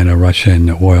in China, Russia, and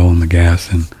the oil and the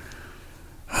gas, and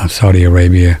Saudi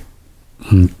Arabia,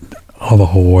 and all the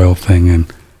whole oil thing, and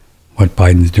what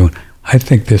Biden's doing. I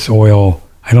think this oil,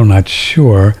 I'm not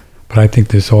sure, but I think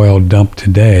this oil dump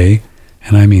today,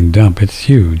 and I mean dump, it's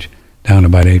huge, down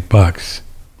about $8,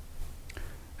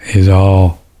 is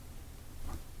all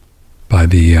by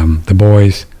the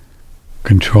boys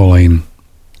controlling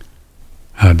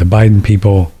the Biden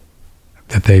people,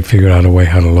 that they figured out a way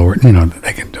how to lower it. They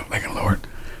can lower it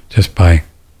just by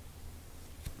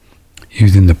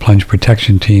using the plunge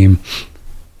protection team,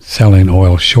 selling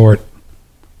oil short,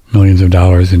 millions of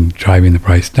dollars, and driving the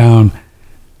price down.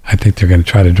 I think they're going to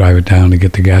try to drive it down to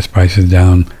get the gas prices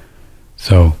down,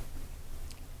 so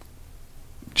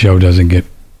Joe doesn't get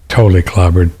totally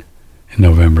clobbered in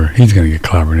November. He's going to get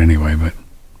clobbered anyway, but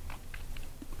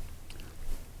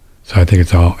so I think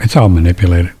it's all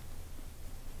manipulated.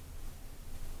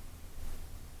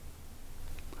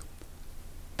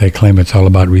 They claim it's all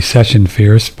about recession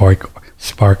fears,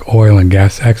 spark oil and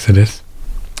gas exodus.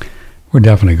 We're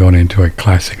definitely going into a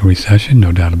classic recession,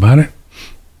 no doubt about it.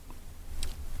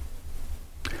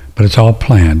 But it's all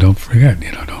planned. Don't forget,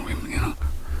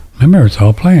 remember, it's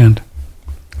all planned.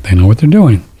 They know what they're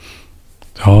doing.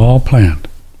 It's all planned.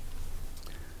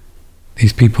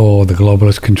 These people, the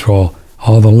globalists, control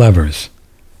all the levers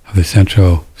of the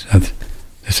Central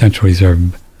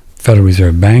Reserve, Federal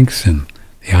Reserve banks, and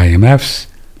the IMFs,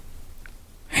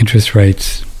 interest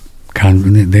rates.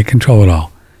 They control it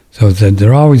all. So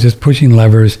they're always just pushing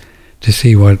levers to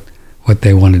see what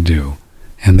they want to do.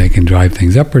 and they can drive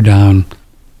things up or down.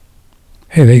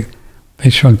 Hey, they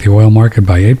shrunk the oil market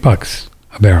by $8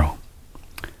 a barrel.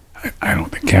 I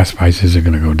don't think gas prices are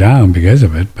going to go down because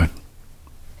of it, but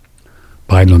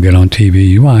Biden will get on TV,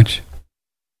 you watch.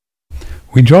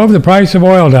 We drove the price of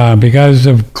oil down because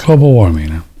of global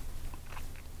warming.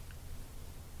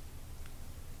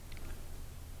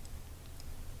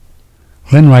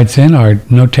 Lynn writes in, our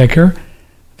note taker,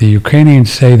 the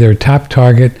Ukrainians say their top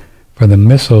target for the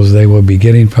missiles they will be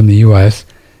getting from the U.S.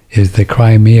 is the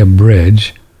Crimea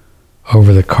Bridge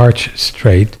over the Kerch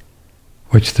Strait,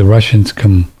 which the Russians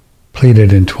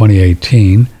completed in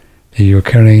 2018. The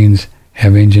Ukrainians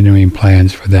have engineering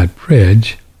plans for that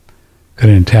bridge. Could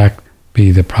in fact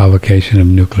be the provocation of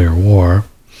nuclear war.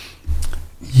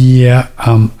 Yeah,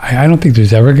 I don't think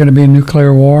there's ever going to be a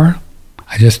nuclear war.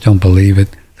 I just don't believe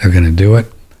it. They're going to do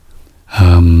it.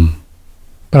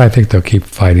 But I think they'll keep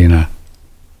fighting I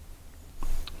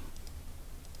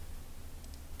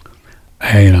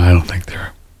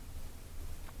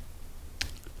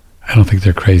don't think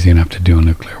they're crazy enough to do a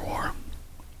nuclear war.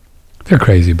 They're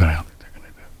crazy, but I don't think they're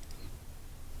going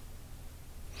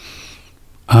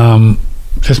to do it.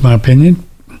 Just my opinion.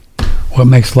 What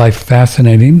makes life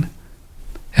fascinating?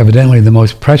 Evidently, the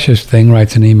most precious thing,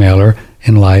 writes an emailer,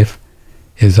 in life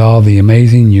is all the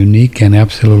amazing, unique, and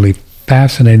absolutely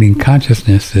fascinating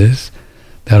consciousnesses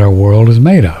that our world is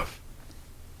made of.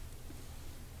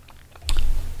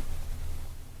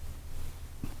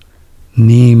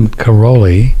 Neem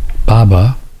Karoli,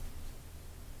 Baba,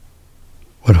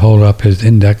 would hold up his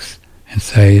index and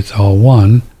say it's all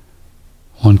one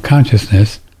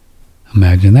consciousness.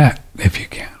 Imagine that, if you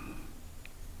can.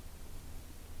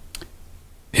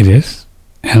 It is,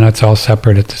 and it's all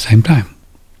separate at the same time.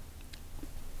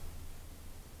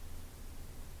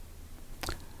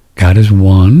 God is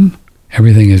one.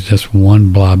 Everything is just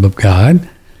one blob of God.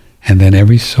 And then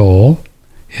every soul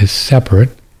is separate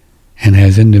and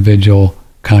has individual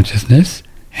consciousness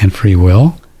and free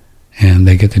will, and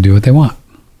they get to do what they want.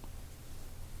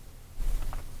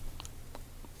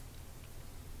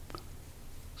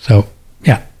 So,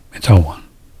 yeah, it's all one.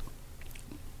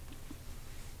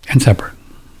 And separate.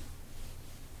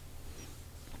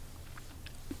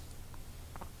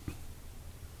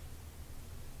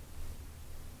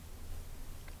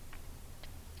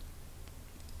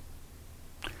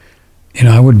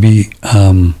 I would be,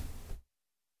 I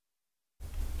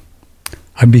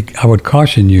would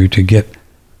caution you to get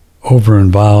over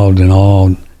involved in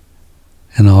all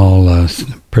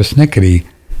persnickety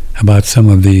about some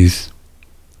of these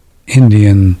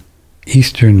Indian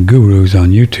Eastern gurus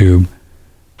on YouTube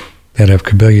that have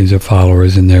billions of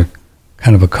followers, and they're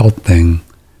kind of a cult thing,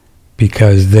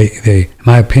 because they, in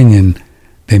my opinion,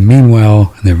 they mean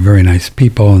well, and they're very nice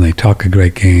people, and they talk a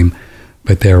great game,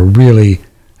 but they're really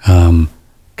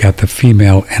got the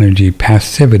female energy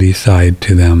passivity side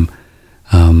to them,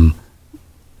 and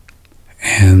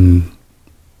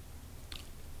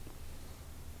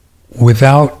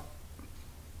without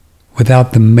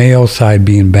the male side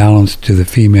being balanced to the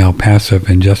female passive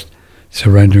and just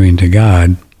surrendering to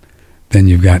God, then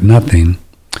you've got nothing,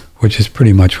 which is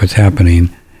pretty much what's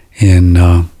happening in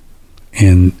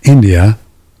India,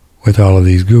 with all of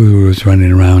these gurus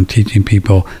running around teaching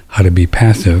people how to be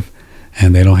passive.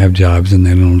 And they don't have jobs, and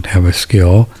they don't have a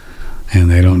skill,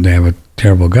 and they don't have a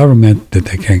terrible government that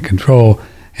they can't control,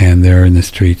 and they're in the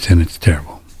streets, and it's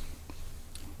terrible.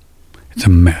 It's a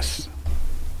mess.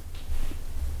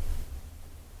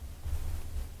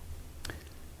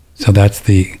 So that's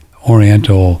the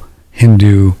Oriental,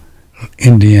 Hindu,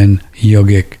 Indian,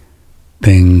 yogic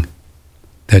thing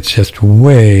that's just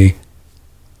way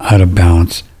out of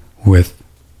balance with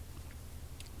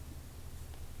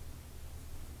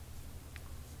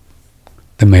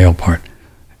the male part.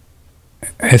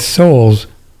 As souls,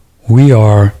 we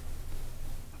are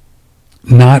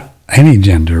not any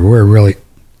gender. We're really,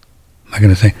 I'm not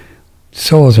going to say,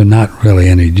 souls are not really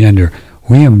any gender.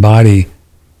 We embody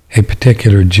a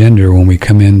particular gender when we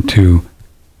come into,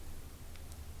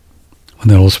 when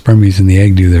the little spermies in the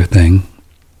egg do their thing.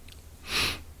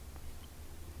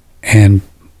 And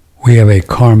we have a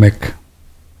karmic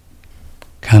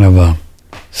kind of a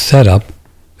setup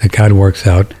that God works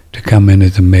out to come in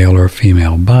as a male or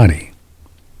female body.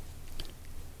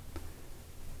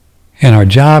 And our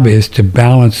job is to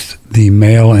balance the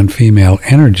male and female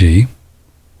energy,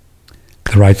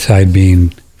 the right side being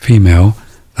female,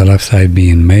 the left side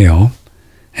being male,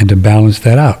 and to balance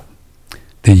that out.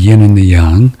 The yin and the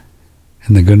yang,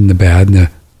 and the good and the bad, and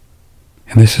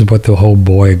this is what the whole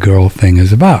boy-girl thing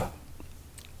is about.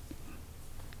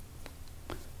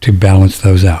 To balance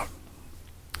those out.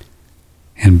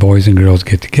 And boys and girls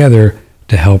get together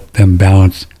to help them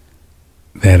balance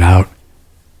that out.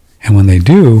 And when they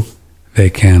do, they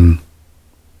can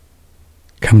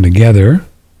come together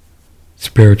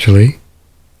spiritually,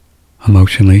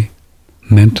 emotionally,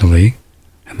 mentally,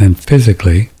 and then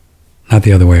physically, not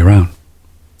the other way around.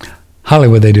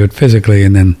 Hollywood, they do it physically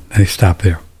and then they stop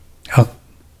there. Oh.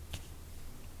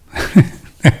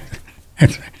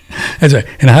 That's right.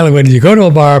 In Hollywood, you go to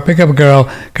a bar, pick up a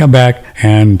girl, come back,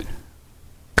 and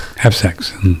have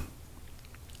sex. And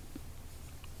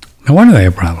no wonder they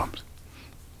have problems.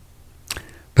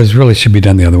 But it really should be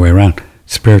done the other way around.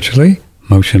 Spiritually,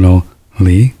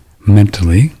 emotionally,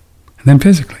 mentally, and then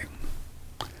physically.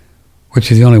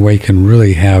 Which is the only way you can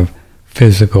really have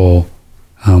physical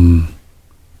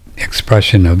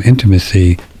expression of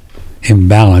intimacy in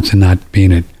balance and not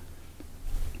being at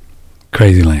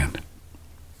crazy land.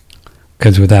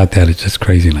 Because without that, it's just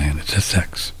crazy land. It's just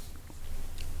sex.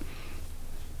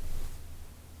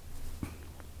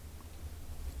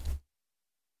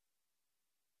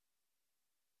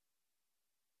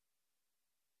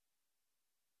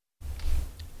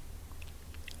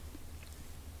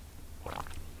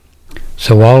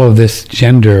 So all of this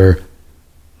gender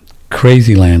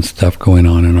crazy land stuff going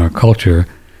on in our culture,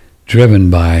 driven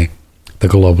by the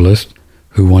globalists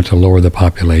who want to lower the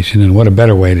population, and what a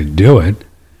better way to do it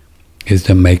is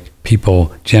to make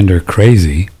people gender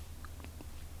crazy,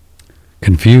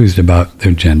 confused about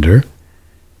their gender,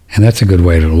 and that's a good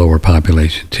way to lower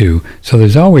population too. So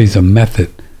there's always a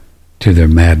method to their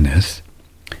madness,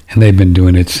 and they've been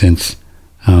doing it since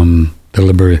the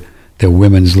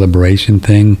women's liberation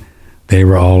thing. They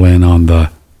were all in on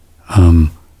the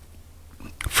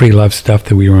free love stuff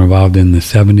that we were involved in the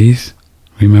 70s.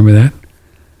 Remember that?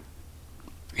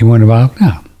 You weren't involved?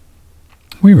 No.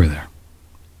 We were there.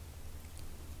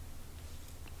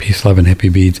 Peace, love, and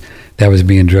hippie beads. That was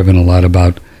being driven a lot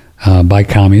about by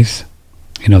commies.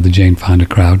 You know, the Jane Fonda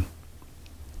crowd.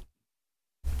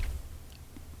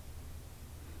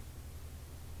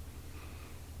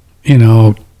 You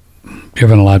know,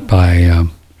 driven a lot by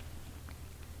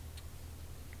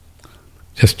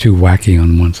just too wacky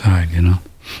on one side, you know.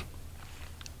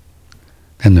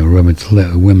 And the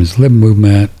women's lib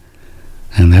movement,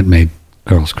 and that made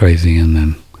girls crazy.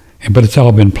 But it's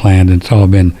all been planned, and it's all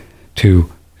been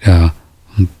to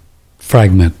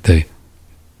fragment the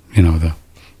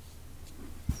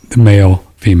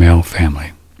male-female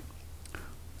family,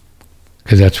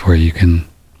 because that's where you can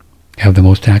have the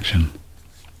most action.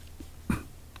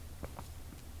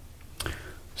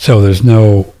 So there's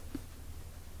no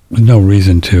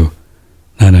reason to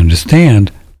not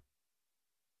understand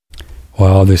why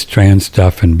all this trans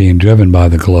stuff and being driven by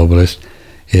the globalists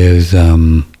is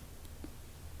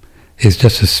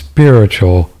just a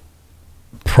spiritual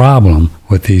problem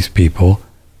with these people,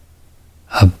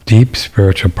 a deep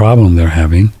spiritual problem they're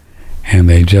having, and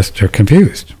they just are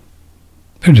confused.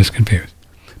 They're just confused.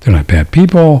 They're not bad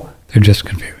people, they're just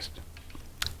confused.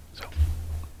 So,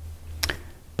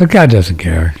 but God doesn't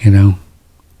care, you know.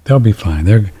 They'll be fine.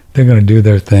 They're going to do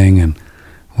their thing, and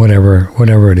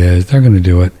whatever it is, they're going to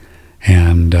do it.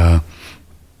 And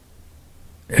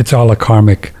it's all a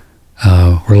karmic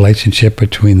relationship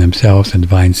between themselves and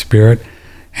Divine Spirit,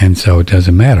 and so it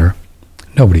doesn't matter.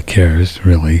 Nobody cares,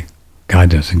 really. God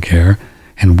doesn't care,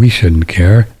 and we shouldn't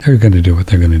care. They're going to do what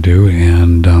they're going to do,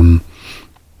 and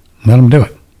let them do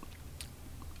it.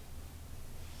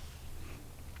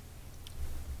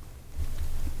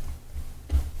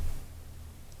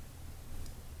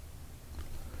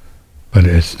 But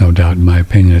it's no doubt, in my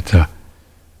opinion, it's a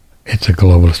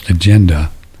globalist agenda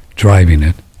driving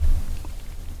it.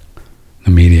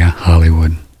 The media,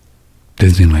 Hollywood,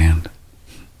 Disneyland.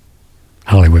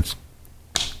 Hollywood's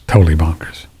totally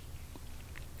bonkers.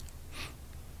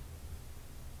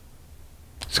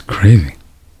 It's crazy.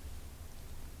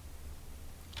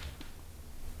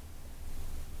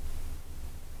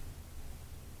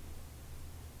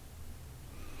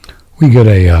 We got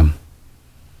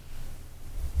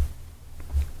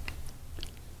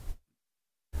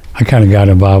I kind of got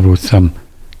involved with some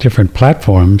different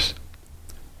platforms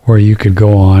where you could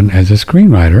go on as a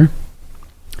screenwriter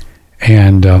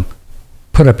and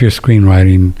put up your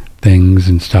screenwriting things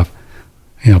and stuff,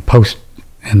 you know, post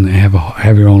and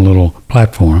have your own little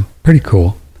platform. Pretty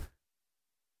cool.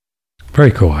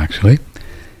 Very cool, actually.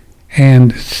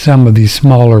 And some of these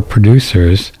smaller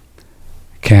producers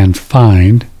can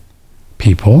find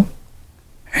people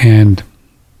and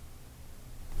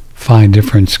find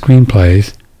different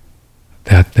screenplays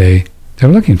that they're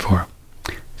looking for.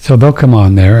 So they'll come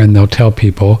on there and they'll tell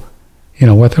people, you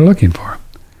know, what they're looking for.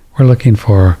 We're looking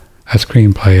for a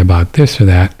screenplay about this or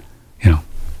that, you know.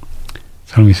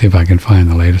 So let me see if I can find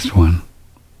the latest one.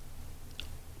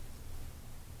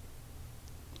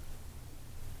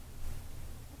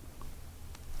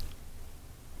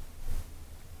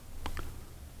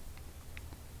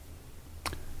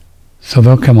 So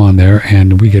they'll come on there,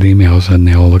 and we get emails, and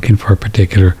they're looking for a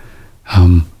particular,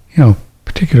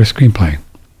 particular screenplays.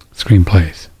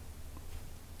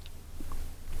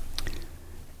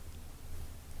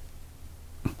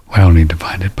 Well, I don't need to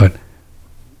find it, but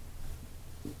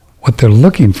what they're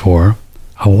looking for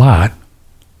a lot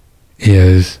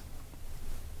is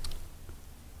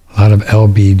a lot of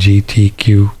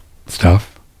LGBTQ stuff.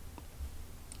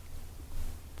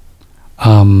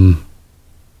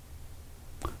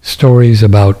 Stories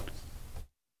about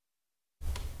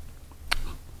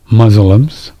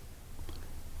Muslims.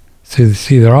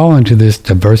 See, they're all into this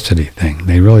diversity thing.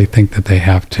 They really think that they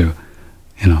have to,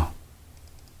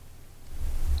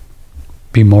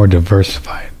 be more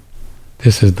diversified.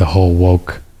 This is the whole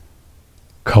woke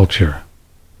culture.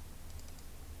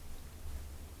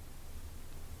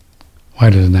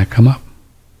 Why doesn't that come up?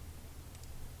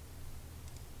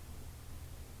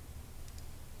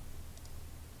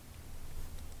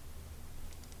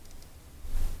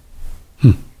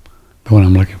 The one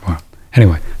I'm looking for.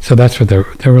 Anyway, so that's what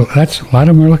that's a lot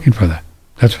of them are looking for that.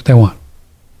 That's what they want.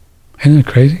 Isn't it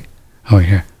crazy? Oh,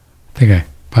 here. I think I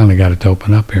finally got it to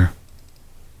open up here.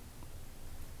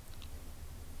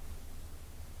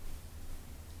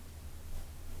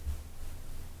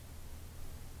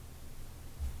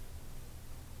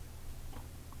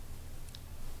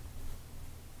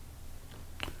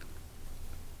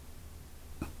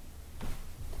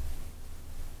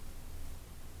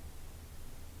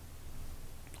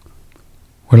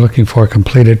 We're looking for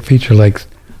completed feature-length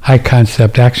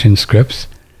high-concept action scripts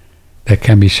that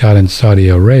can be shot in Saudi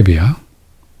Arabia.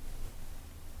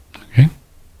 Okay.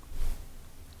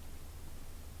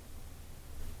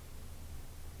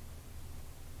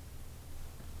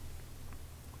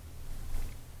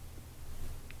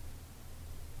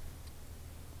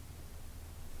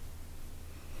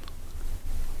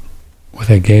 With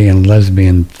a gay and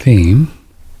lesbian theme.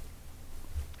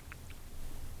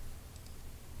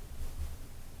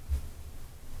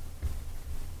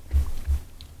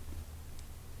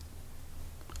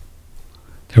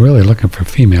 They're really looking for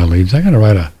female leads. I got to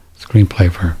write a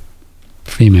screenplay for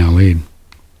female lead.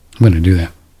 I'm going to do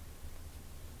that.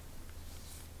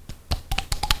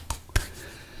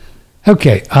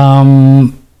 Okay.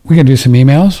 We can do some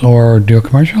emails or do a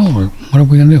commercial, or what are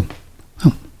we going to do?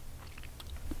 Oh.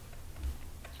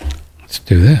 Let's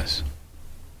do this.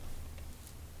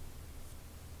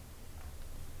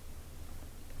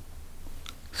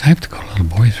 So I have to go to little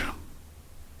boys' room.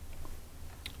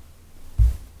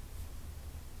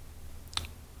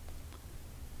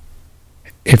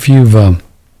 If you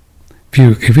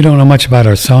don't know much about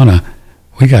our sauna,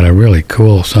 we got a really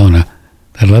cool sauna.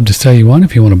 I'd love to sell you one.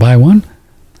 If you want to buy one,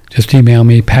 just email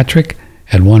me,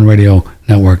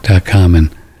 patrick@oneradionetwork.com, and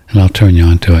I'll turn you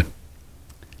on to it.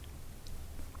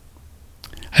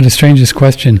 I had the strangest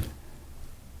question.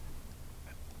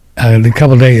 A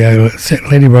couple of days, a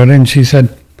lady wrote in. She said,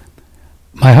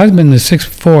 "My husband is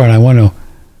 6'4", and I wonder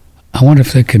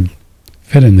if they could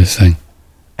fit in this thing."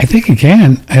 I think he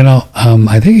can.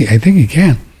 I think he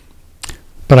can.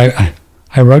 But I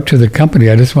wrote to the company.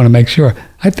 I just want to make sure.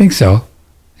 I think so.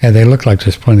 Yeah, they look like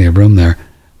there's plenty of room there.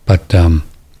 But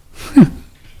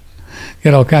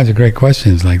get all kinds of great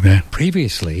questions like that.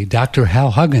 Previously, Dr. Hal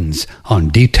Huggins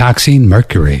on detoxing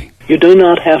mercury. You do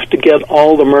not have to get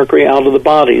all the mercury out of the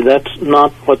body. That's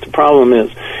not what the problem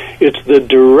is. It's the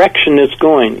direction it's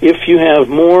going. If you have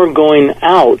more going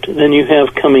out than you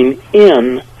have coming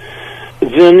in,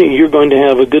 then you're going to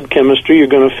have a good chemistry, you're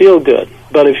going to feel good.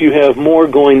 But if you have more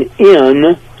going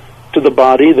in to the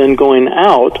body than going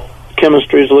out,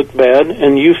 chemistries look bad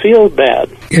and you feel bad.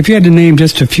 If you had to name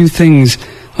just a few things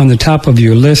on the top of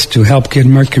your list to help get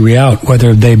mercury out,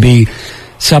 whether they be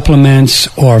supplements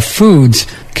or foods,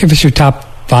 give us your top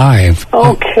 5.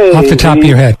 Okay. Off the top of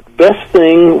your head. Best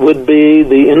thing would be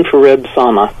the infrared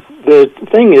sauna. The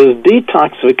thing is,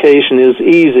 detoxification is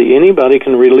easy. Anybody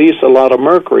can release a lot of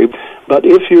mercury. But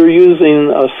if you're using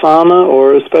a sauna,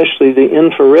 or especially the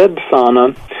infrared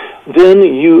sauna, then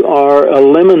you are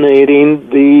eliminating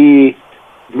the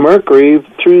mercury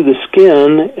through the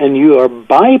skin, and you are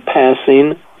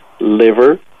bypassing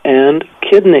liver and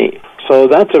kidney. So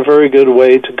that's a very good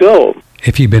way to go.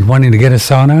 If you've been wanting to get a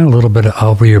sauna, a little bit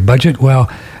over your budget, well,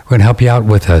 we're going to help you out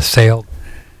with a sale.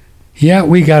 Yeah,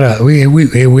 we gotta.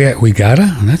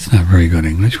 That's not very good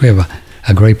English. We have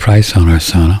a great price on our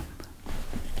sauna.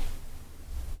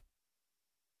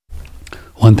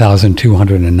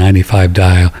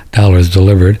 $1,295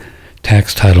 delivered.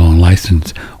 Tax, title, and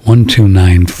license.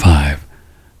 1295.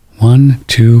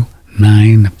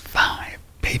 1295,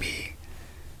 baby.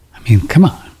 I mean, come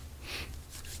on.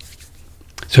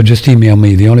 So just email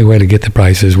me. The only way to get the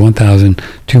price is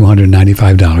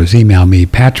 $1,295. Email me,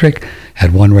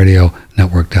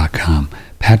 patrick@oneradionetwork.com.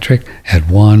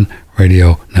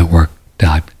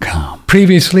 patrick@oneradionetwork.com.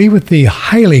 Previously, with the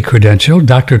highly credentialed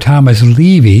Dr. Thomas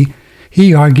Levy,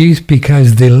 he argues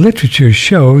because the literature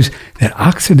shows that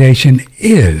oxidation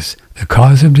is the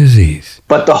cause of disease.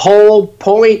 But the whole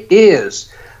point is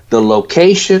the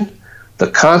location, the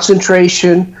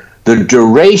concentration, the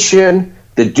duration,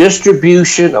 the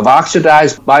distribution of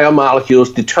oxidized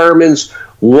biomolecules determines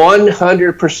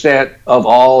 100% of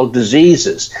all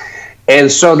diseases.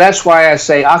 And so that's why I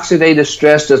say oxidative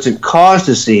stress doesn't cause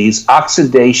disease.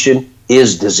 Oxidation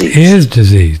is disease. Is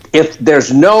disease. If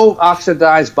there's no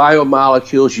oxidized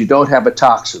biomolecules, you don't have a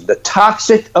toxin. The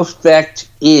toxic effect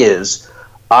is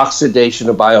oxidation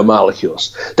of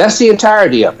biomolecules. That's the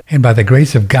entirety of it. And by the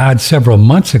grace of God, several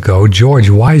months ago, George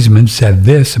Wiseman said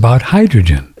this about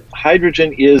hydrogen.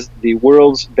 Hydrogen is the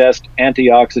world's best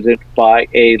antioxidant by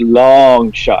a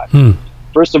long shot.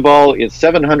 First of all, it's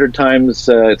 700 times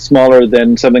smaller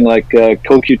than something like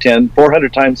CoQ10,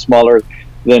 400 times smaller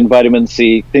than vitamin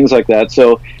C, things like that.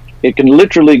 So it can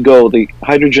literally go, the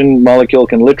hydrogen molecule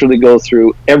can literally go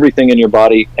through everything in your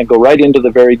body and go right into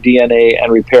the very DNA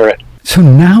and repair it. So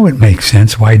now it makes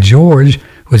sense why George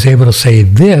was able to say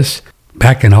this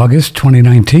back in August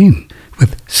 2019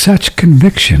 with such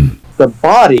conviction. The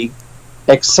body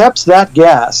accepts that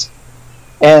gas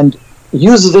and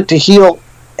uses it to heal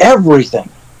everything.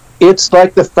 It's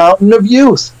like the fountain of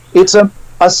youth. It's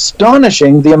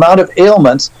astonishing the amount of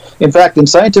ailments. In fact, in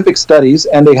scientific studies,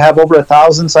 and they have over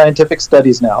 1,000 scientific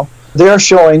studies now, they're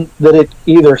showing that it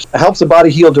either helps the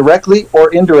body heal directly or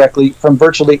indirectly from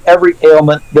virtually every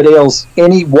ailment that ails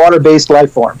any water-based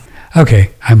life form.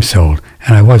 Okay, I'm sold.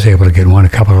 And I was able to get one a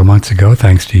couple of months ago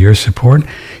thanks to your support.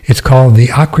 It's called the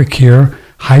AquaCure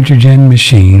Hydrogen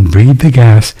Machine. Breathe the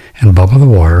gas and bubble the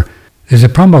water. There's a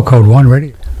promo code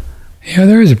OneRadio. Yeah,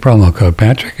 there is a promo code,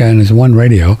 Patrick, and it's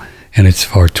OneRadio, and it's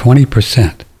for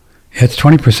 20%. It's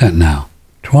 20% now.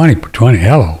 20.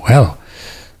 Hello.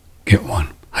 Get one.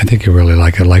 I think you'll really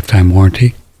like a lifetime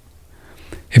warranty.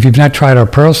 If you've not tried our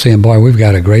Pearl Sim, boy, we've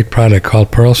got a great product called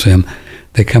Pearl Sim.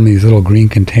 They come in these little green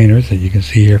containers that you can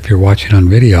see here if you're watching on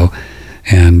video.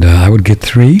 And I would get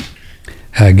 3.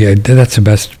 That's the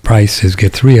best price, is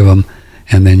get 3 of them.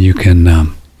 And then you can,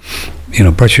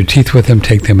 brush your teeth with them,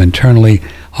 take them internally.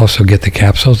 Also get the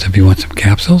capsules if you want some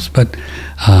capsules. But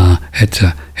it's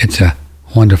a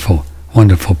wonderful,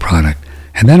 wonderful product.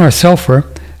 And then our sulfur,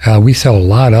 we sell a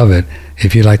lot of it.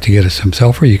 If you'd like to get us some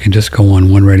sulfur, you can just go on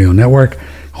One Radio Network,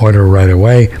 order right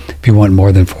away. If you want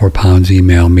more than 4 pounds,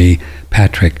 email me,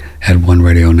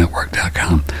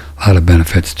 patrick@oneradionetwork.com. A lot of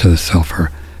benefits to the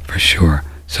sulfur for sure.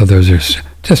 So those are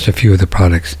just a few of the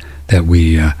products that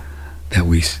we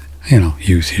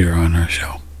use here on our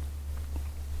show.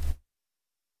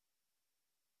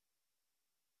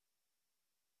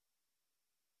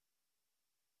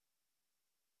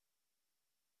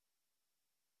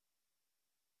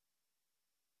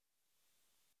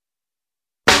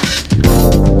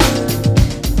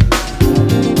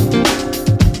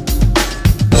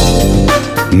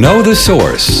 Know the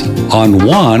Source on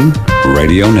One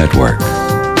Radio Network.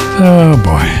 Oh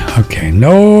boy. Okay.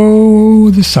 Know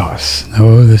the sauce.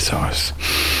 Know the sauce.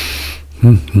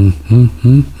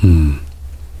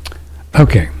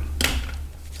 Okay.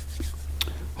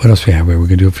 What else we have? We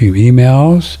could do a few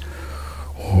emails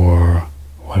or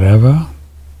whatever.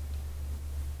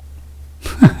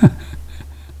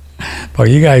 Boy,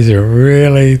 you guys are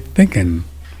really thinking.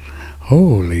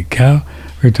 Holy cow.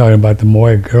 We were talking about the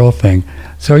boy girl thing.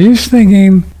 So are you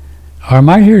thinking, or am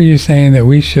I hearing you saying that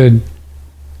we should,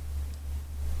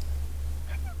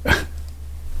 I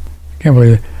can't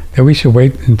believe it, that we should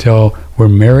wait until we're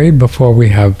married before we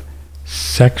have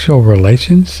sexual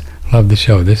relations? Love the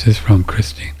show. This is from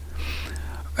Christine.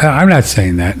 I'm not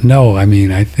saying that. No, I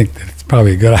mean, I think that it's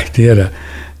probably a good idea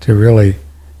to really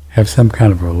have some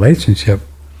kind of relationship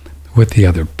with the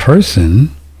other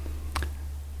person.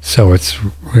 So it's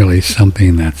really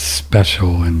something that's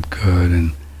special and good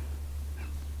and,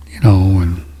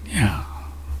 and yeah.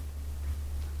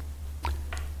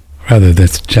 Rather than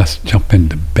just jump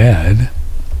into bed.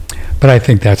 But I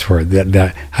think that's where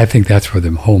I think that's where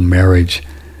the whole marriage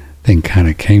thing kind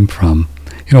of came from.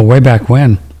 Way back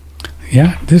when,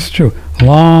 yeah, this is true,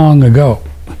 long ago.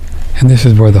 And this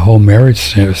is where the whole marriage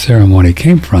ceremony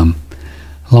came from.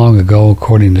 Long ago,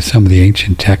 according to some of the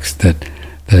ancient texts that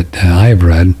I've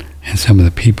read, and some of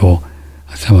the people,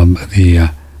 some of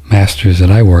the masters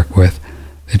that I work with,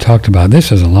 they talked about,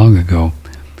 this is a long ago,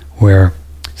 where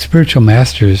spiritual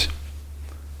masters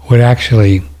would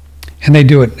actually And they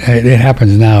do it. It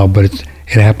happens now, but it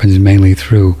happens mainly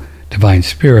through divine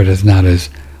spirit. It's not as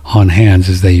on hands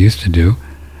as they used to do,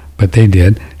 but they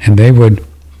did, and they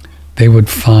would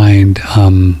find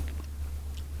kind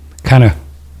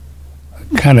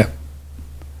of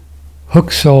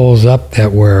hook souls up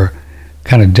that were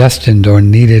kind of destined or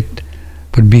needed,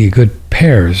 would be good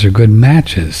pairs or good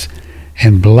matches,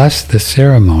 and bless the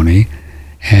ceremony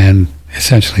and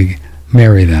essentially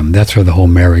marry them. That's where the whole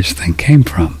marriage thing came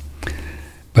from.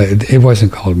 But it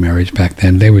wasn't called marriage back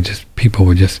then. People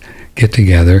would just get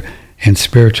together, and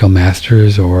spiritual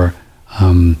masters or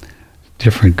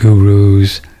different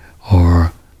gurus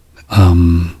or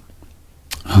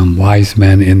wise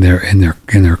men in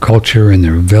their culture, in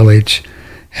their village,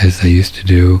 as they used to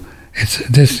do. It's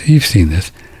this. You've seen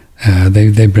this.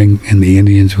 They bring, and the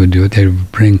Indians would do it. They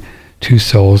would bring two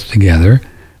souls together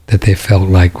that they felt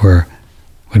like would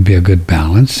be a good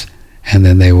balance, and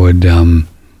then they would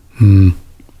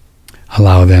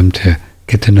allow them to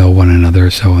get to know one another.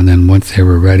 So, and then once they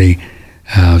were ready,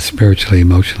 spiritually,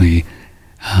 emotionally,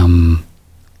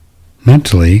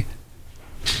 mentally,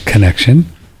 connection,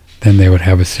 then they would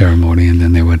have a ceremony, and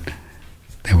then they would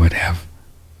have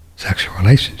sexual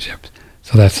relationships.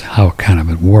 So that's how kind of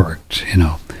it worked,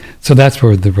 So that's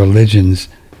where the religions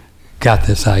got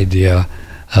this idea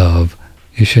of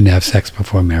you shouldn't have sex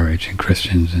before marriage, and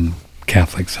Christians and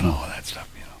Catholics and all of that stuff,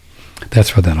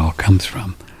 That's where that all comes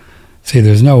from. See,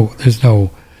 there's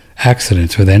no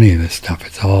accidents with any of this stuff.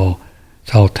 It's all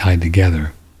tied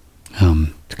together.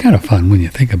 It's kind of fun when you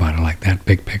think about it like that,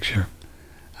 big picture.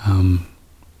 And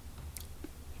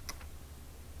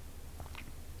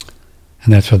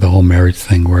that's what the whole marriage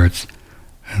thing, where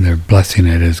and they're blessing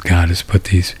it as God has put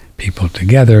these people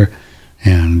together,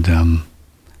 and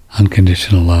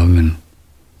unconditional love, and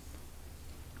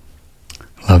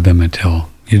love them until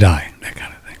you die, that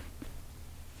kind of thing.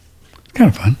 It's kind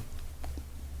of fun.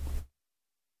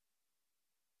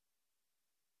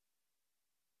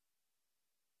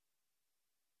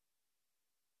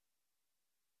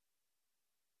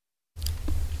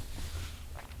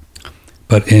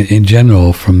 But in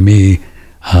general, from me,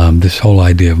 this whole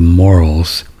idea of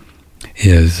morals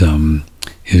is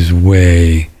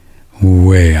way,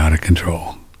 way out of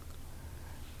control.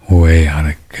 Way out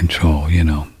of control,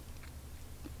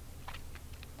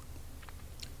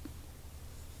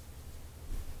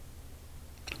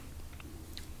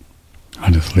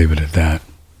 I'll just leave it at that.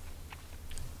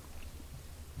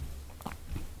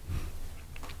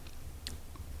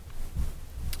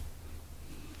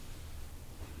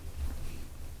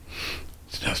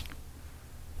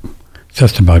 It's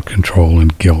just about control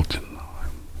and guilt.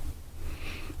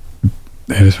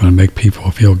 They just want to make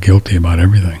people feel guilty about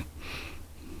everything.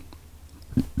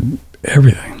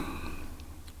 Everything.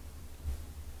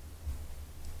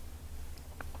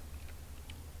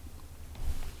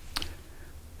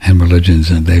 And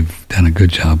religions, and they've done a good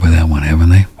job with that one, haven't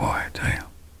they? Boy, I tell you.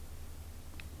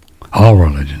 All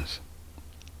religions.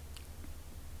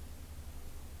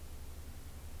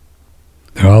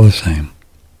 They're all the same.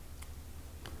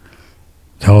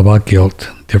 It's all about guilt,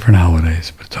 different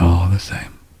holidays, but it's all the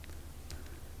same.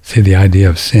 See, the idea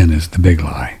of sin is the big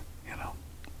lie,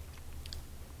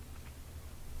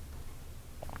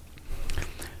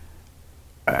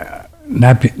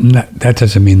 that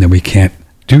doesn't mean that we can't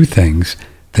do things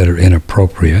that are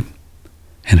inappropriate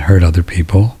and hurt other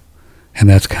people, and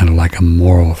that's kind of like a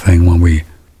moral thing when we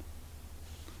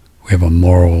have a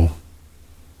moral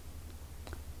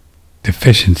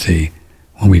deficiency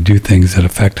when we do things that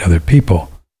affect other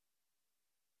people.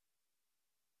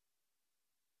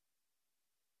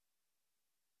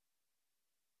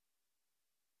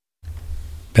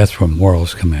 That's where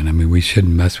morals come in. I mean, we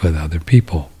shouldn't mess with other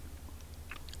people.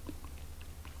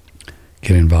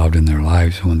 Get involved in their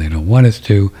lives when they don't want us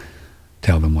to,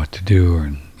 tell them what to do,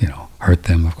 or, hurt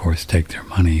them, of course, take their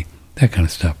money, that kind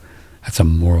of stuff. That's a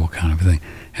moral kind of thing.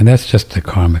 And that's just a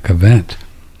karmic event.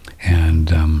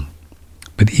 And,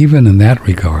 but even in that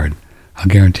regard, I'll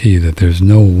guarantee you that there's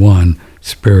no one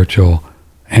spiritual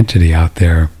entity out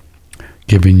there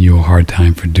giving you a hard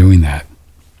time for doing that.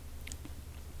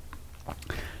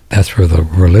 That's where the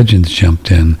religions jumped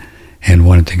in and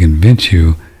wanted to convince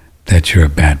you that you're a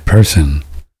bad person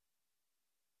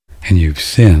and you've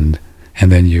sinned,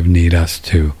 and then you need us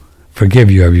to forgive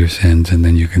you of your sins, and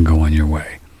then you can go on your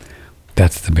way.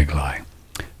 That's the big lie.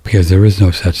 Because there is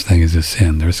no such thing as a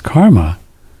sin. There's karma,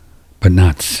 but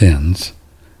not sins.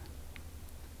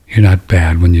 You're not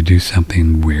bad when you do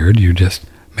something weird. You just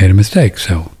made a mistake.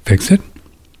 So fix it.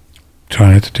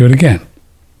 Try not to do it again.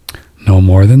 No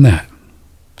more than that.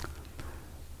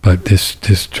 But this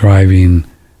driving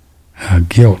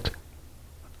guilt,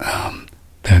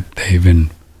 that they've been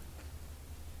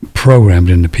programmed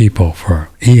into people for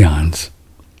eons,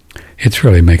 it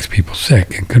really makes people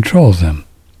sick and controls them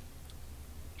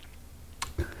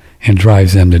and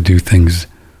drives them to do things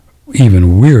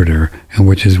even weirder, and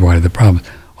which is why the problem.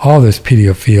 All this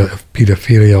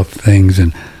pedophilial things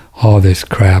and all this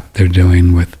crap they're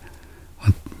doing with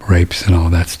rapes and all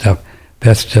that stuff,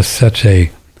 that's just such a,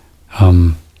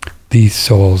 these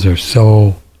souls are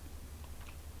so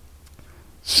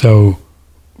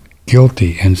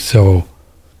guilty and so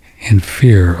in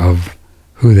fear of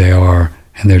who they are,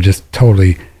 and they're just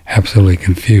totally, absolutely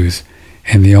confused.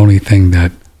 And the only thing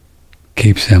that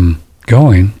keeps them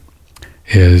going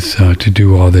is to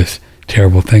do all this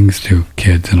terrible things to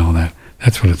kids and all that.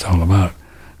 That's what it's all about.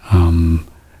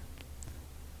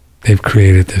 They've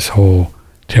created this whole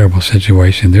terrible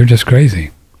situation. They're just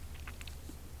crazy.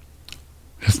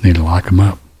 Just need to lock them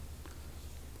up.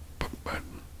 But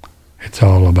it's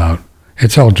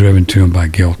all driven to them by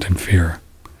guilt and fear.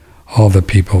 All the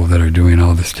people that are doing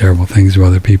all this terrible things to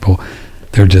other people,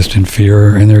 they're just in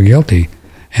fear and they're guilty.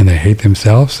 And they hate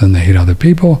themselves and they hate other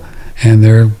people, and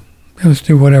they'll just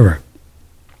do whatever.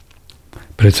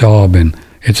 But it's all been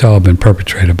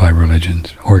perpetrated by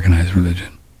religions, organized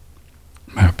religion,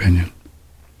 in my opinion.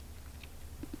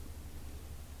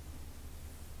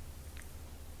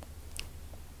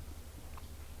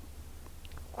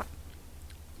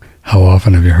 How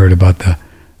often have you heard about the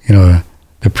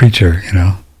preacher,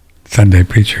 Sunday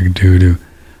preacher dude who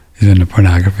is into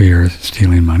pornography or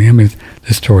stealing money? I mean,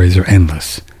 the stories are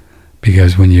endless,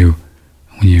 because when you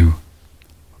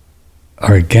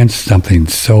are against something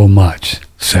so much,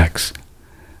 sex,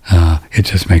 it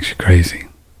just makes you crazy.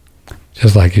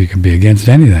 Just like you can be against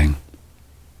anything.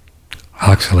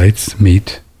 Oxalates,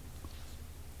 meat,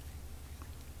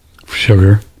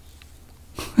 sugar,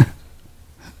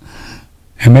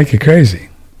 and make you crazy.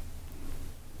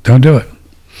 Don't do it.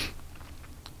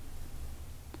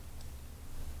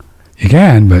 You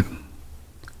can, but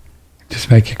just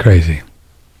make you crazy.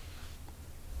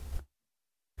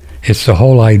 It's the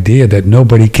whole idea that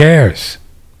nobody cares.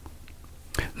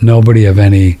 Nobody of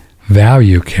any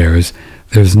value cares.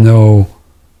 There's no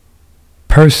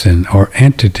person or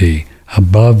entity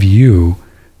above you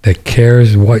that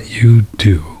cares what you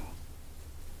do.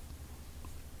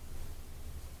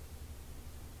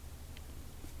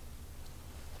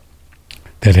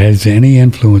 That has any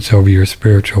influence over your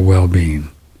spiritual well-being.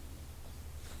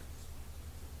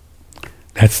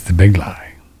 That's the big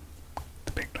lie.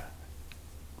 The big lie.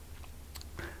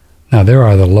 Now, there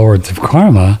are the lords of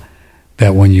karma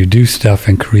that when you do stuff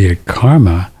and create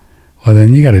karma, well,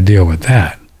 then you got to deal with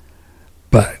that.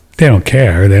 But they don't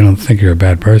care. They don't think you're a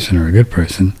bad person or a good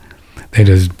person. They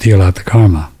just deal out the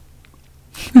karma.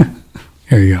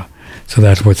 Here you go. So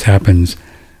that's what happens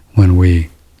when we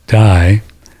die.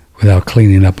 Without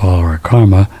cleaning up all our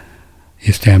karma,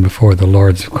 you stand before the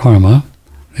lords of karma.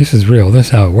 This is real. This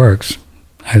is how it works.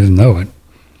 I didn't know it.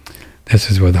 This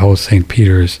is where the whole St.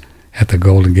 Peter's at the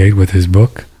Golden Gate with his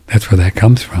book. That's where that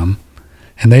comes from.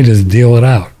 And they just deal it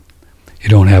out. You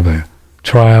don't have a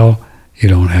trial. You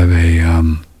don't have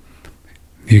a,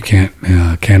 you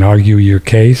can't argue your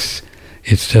case.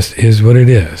 It's just is what it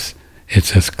is.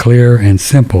 It's as clear and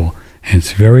simple, and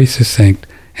it's very succinct,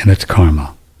 and it's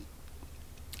karma.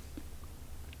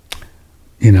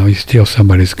 You steal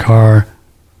somebody's car,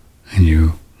 and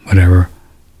you, whatever,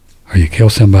 or you kill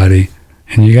somebody,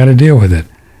 and you got to deal with it.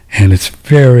 And it's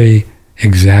very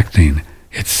exacting.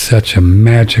 It's such a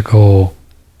magical,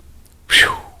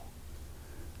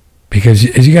 because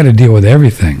you got to deal with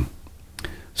everything.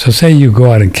 So say you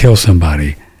go out and kill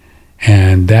somebody,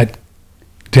 and that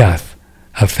death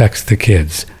affects the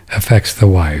kids, affects the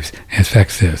wives,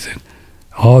 affects this.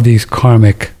 All these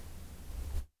karmic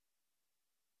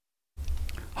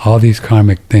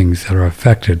things that are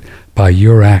affected by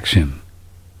your action.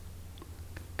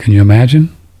 Can you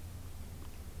imagine?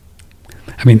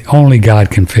 I mean, only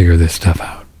God can figure this stuff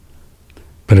out.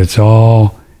 But it's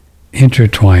all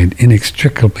intertwined,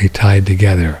 inextricably tied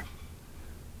together.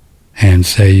 And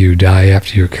say you die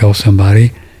after you kill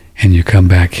somebody, and you come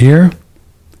back here,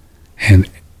 and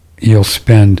you'll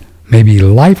spend maybe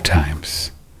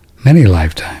lifetimes, many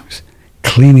lifetimes,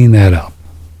 cleaning that up.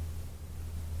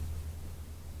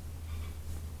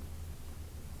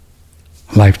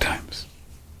 Lifetimes.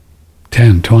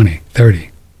 10, 20,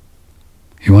 30.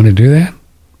 You want to do that?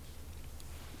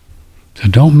 So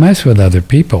don't mess with other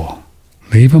people.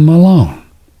 Leave them alone.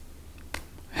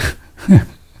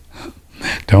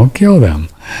 Don't kill them.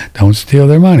 Don't steal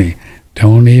their money.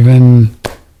 Don't even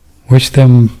wish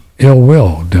them ill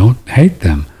will. Don't hate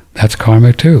them. That's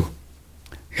karma too.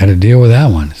 You got to deal with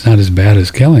that one. It's not as bad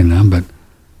as killing them, but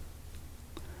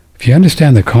If you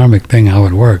understand the karmic thing, how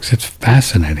it works, it's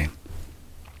fascinating.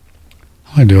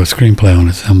 I want to do a screenplay on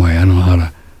it some way. I don't know how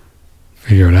to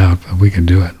figure it out, but we can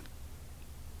do it.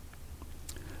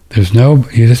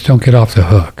 You just don't get off the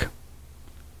hook.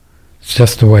 It's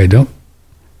just the way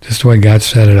God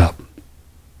set it up.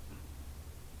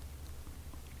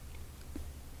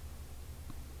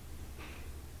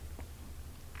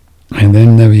 And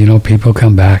then, people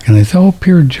come back and they say, oh,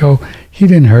 Pure Joe, he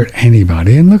didn't hurt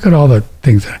anybody. And look at all the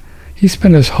things he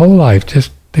spent his whole life,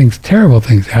 terrible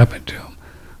things happened to him.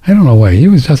 I don't know why. He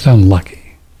was just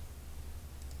unlucky.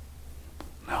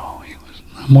 No, he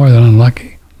was more than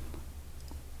unlucky.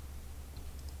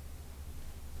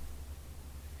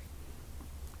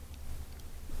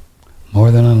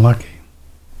 More than unlucky.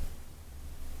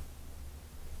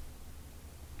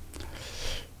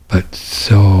 But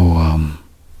so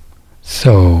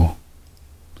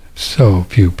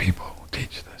few people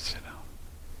teach this,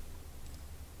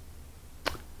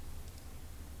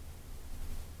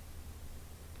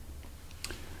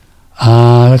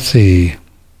 Let's see.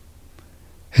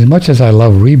 As much as I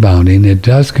love rebounding, it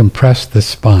does compress the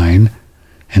spine,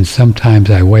 and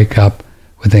sometimes I wake up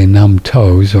with a numb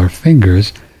toes or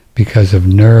fingers because of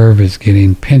nerve is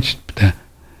getting pinched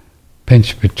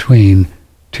between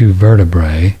two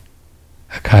vertebrae.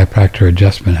 A chiropractor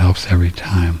adjustment helps every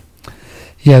time.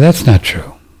 Yeah, that's not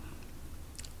true.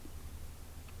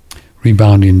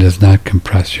 Rebounding does not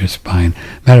compress your spine.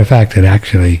 Matter of fact, it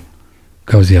actually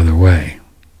goes the other way.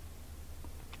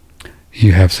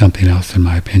 You have something else, in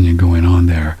my opinion, going on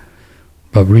there.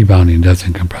 But rebounding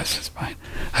doesn't compress the spine.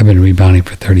 I've been rebounding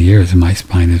for 30 years and my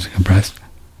spine isn't compressed.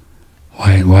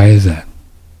 Why is that?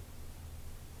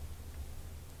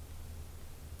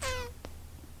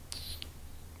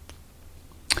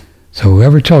 So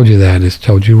whoever told you that has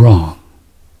told you wrong.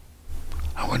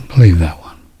 I wouldn't believe that one.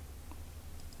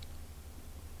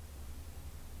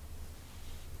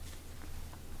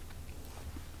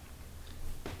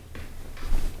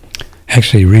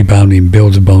 Actually, rebounding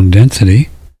builds bone density.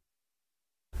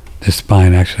 The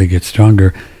spine actually gets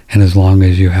stronger, and as long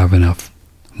as you have enough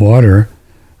water,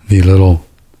 the little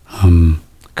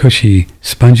cushy,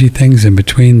 spongy things in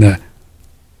between the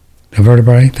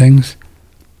vertebrae things,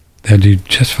 they'll do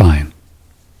just fine.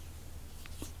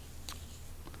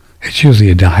 It's usually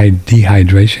a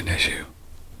dehydration issue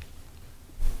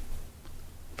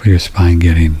for your spine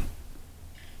getting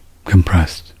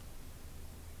compressed.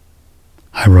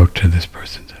 I wrote to this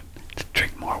person, said,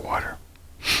 drink more water.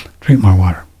 Drink more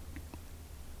water.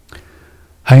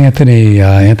 Hi, Anthony.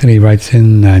 Anthony writes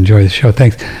in, enjoy the show.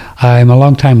 Thanks. I'm a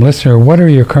long-time listener. What are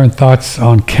your current thoughts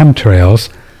on chemtrails?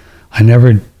 I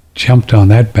never jumped on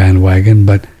that bandwagon,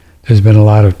 but there's been a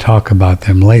lot of talk about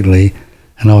them lately,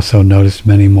 and also noticed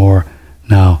many more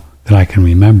now that I can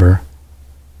remember.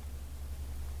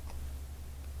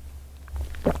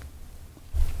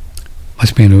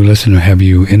 Must be a new listener. Have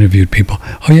you interviewed people?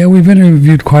 Oh yeah, we've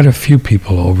interviewed quite a few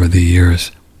people over the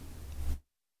years.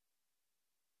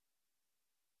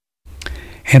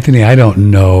 Anthony, I don't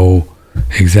know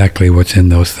exactly what's in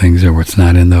those things or what's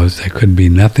not in those. There could be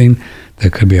nothing.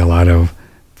 There could be a lot of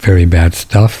very bad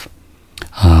stuff.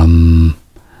 I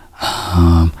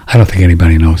don't think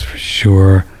anybody knows for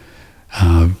sure.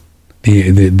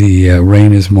 The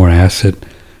rain is more acid.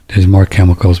 There's more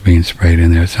chemicals being sprayed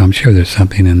in there, so I'm sure there's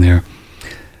something in there.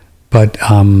 But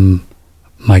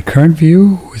my current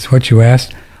view is what you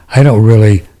asked. I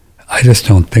just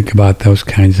don't think about those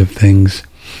kinds of things.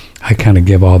 I kind of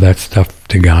give all that stuff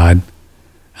to God.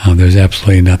 There's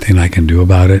absolutely nothing I can do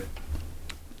about it.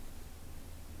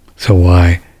 So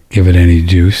why give it any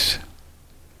juice?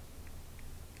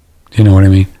 Do you know what I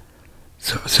mean?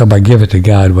 So by give it to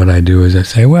God, what I do is I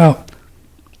say, well,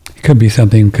 it could be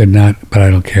something, could not, but I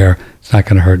don't care. It's not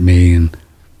going to hurt me, and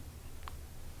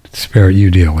Spirit, you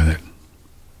deal with it.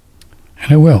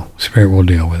 And it will. Spirit will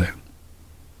deal with it.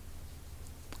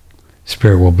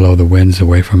 Spirit will blow the winds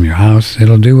away from your house.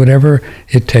 It'll do whatever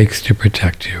it takes to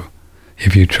protect you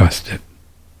if you trust it.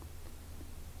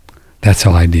 That's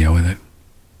how I deal with it.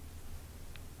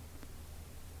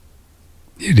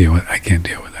 You deal with it. I can't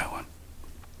deal with that one.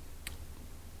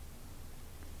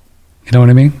 You know what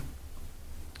I mean?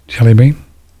 Jelly bean?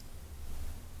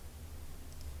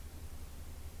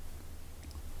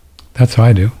 That's how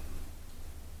I do.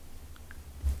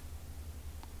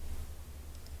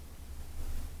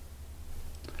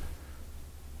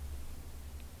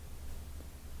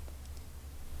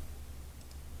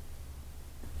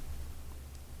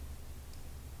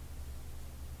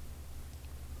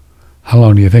 How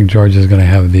long do you think George is going to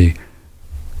have the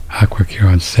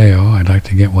AquaCure on sale? I'd like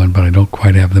to get one, but I don't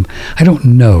quite have them. I don't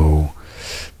know.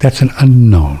 That's an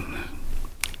unknown.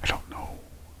 I don't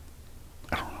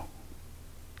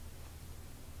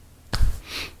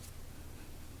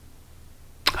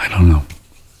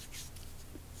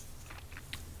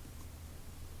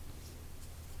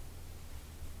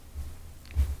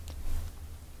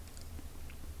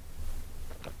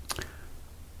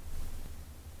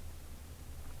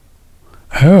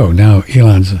Oh, now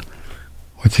Elon's,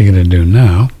 what's he going to do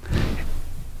now?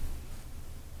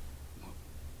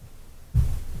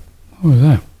 What was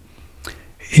that?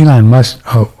 Elon Musk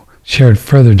shared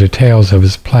further details of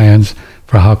his plans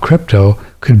for how crypto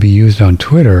could be used on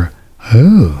Twitter.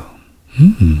 Oh,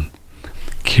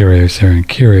 curiouser and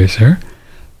curiouser.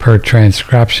 Per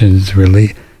transcriptions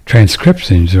released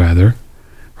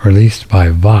by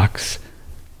Vox,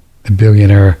 the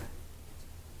billionaire.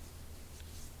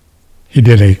 He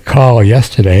did a call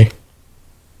yesterday.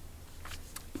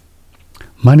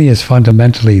 Money is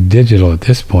fundamentally digital at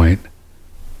this point.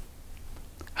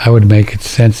 I would make it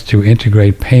sense to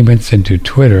integrate payments into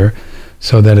Twitter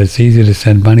so that it's easy to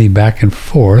send money back and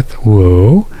forth.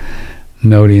 Whoa.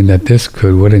 Noting that this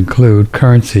would include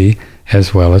currency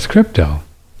as well as crypto.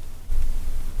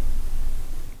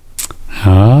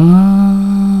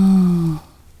 Ah,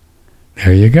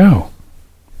 there you go.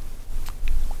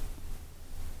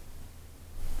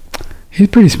 He's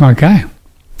a pretty smart guy.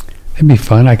 It'd be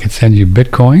fun. I could send you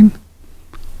Bitcoin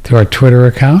through our Twitter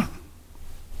account.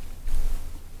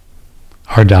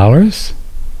 Our dollars.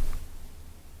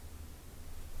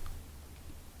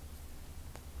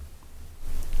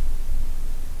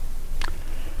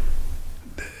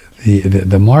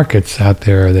 The markets out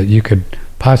there that you could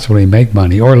possibly make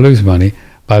money or lose money,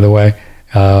 by the way,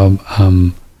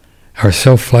 are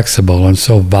so flexible and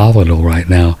so volatile right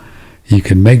now. You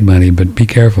can make money, but be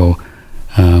careful.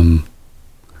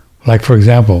 Like, for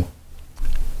example,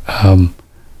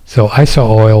 so I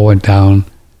saw oil went down.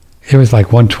 It was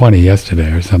like 120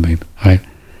 yesterday or something, right?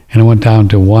 And it went down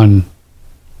to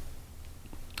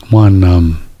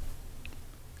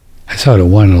I saw it at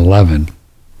 111,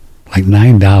 like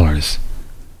 $9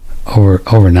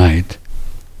 overnight.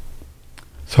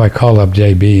 So I called up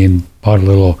JB and bought a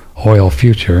little oil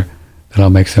future that I'll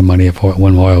make some money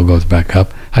when oil goes back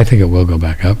up. I think it will go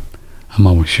back up. I'm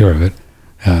almost sure of it.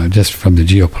 Just from the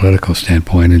geopolitical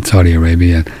standpoint in Saudi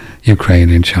Arabia and Ukraine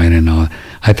and China and all.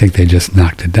 I think they just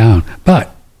knocked it down.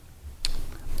 But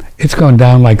it's gone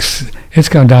down $3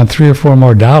 or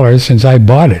 $4 more since I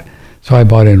bought it. So I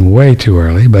bought in way too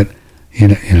early, but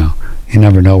you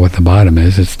never know what the bottom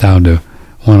is. It's down to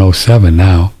 107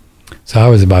 now. So I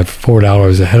was about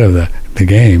 $4 ahead of the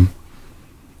game.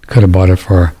 Could have bought it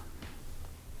for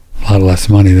a lot less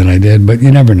money than I did, but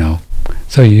you never know.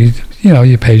 So you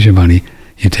pay your money,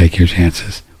 you take your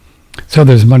chances. So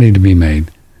there's money to be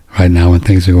made right now when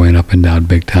things are going up and down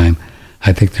big time.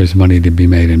 I think there's money to be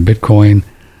made in Bitcoin.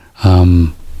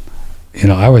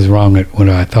 I was wrong when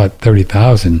I thought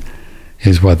 30,000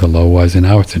 is what the low was, and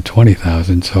now it's at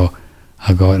 20,000. So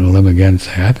I'll go out on a limb again and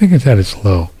say I think it's at its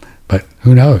low, but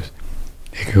who knows?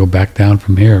 It could go back down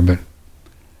from here, but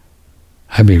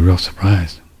I'd be real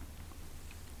surprised.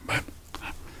 But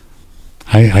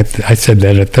I said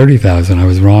that at 30,000. I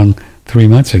was wrong 3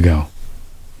 months ago.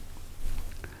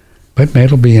 But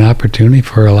it'll be an opportunity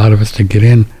for a lot of us to get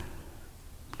in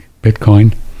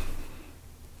Bitcoin.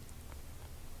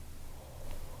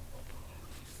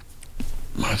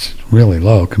 Well, it's really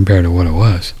low compared to what it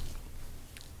was.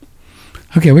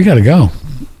 Okay, we got to go.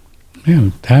 Yeah,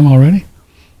 time already?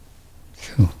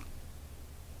 Phew.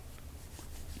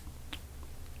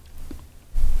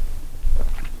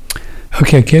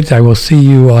 Okay, kids, I will see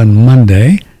you on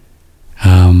Monday.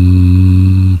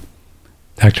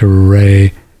 Dr.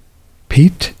 Ray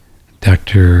Pete,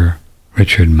 Dr.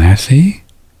 Richard Massey.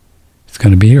 It's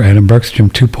going to be here. Adam Bergstrom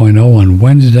 2.0 on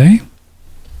Wednesday.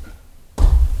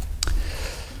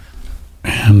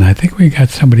 And I think we got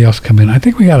somebody else coming. I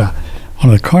think we got one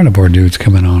of the carnivore dudes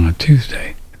coming on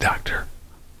Tuesday, doctor.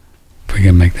 If we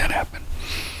can make that happen.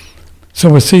 So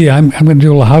we'll see. I'm going to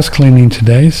do a little house cleaning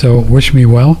today, so wish me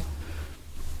well.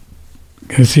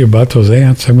 Going to see about those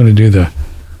ants. I'm going to do the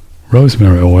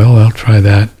rosemary oil. I'll try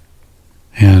that.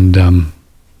 And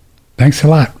thanks a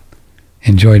lot.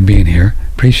 Enjoyed being here.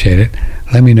 Appreciate it.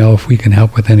 Let me know if we can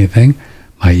help with anything.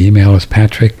 My email is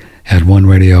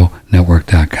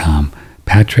patrick@oneradionetwork.com.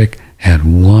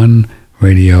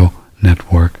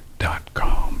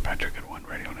 patrick@oneradionetwork.com.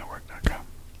 patrick@oneradionetwork.com.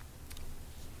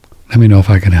 Let me know if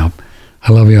I can help.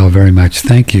 I love you all very much.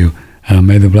 Thank you.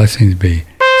 May the blessings be.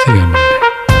 See you on Monday.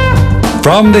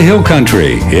 From the Hill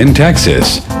Country in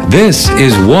Texas, this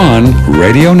is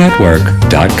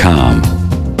OneRadioNetwork.com.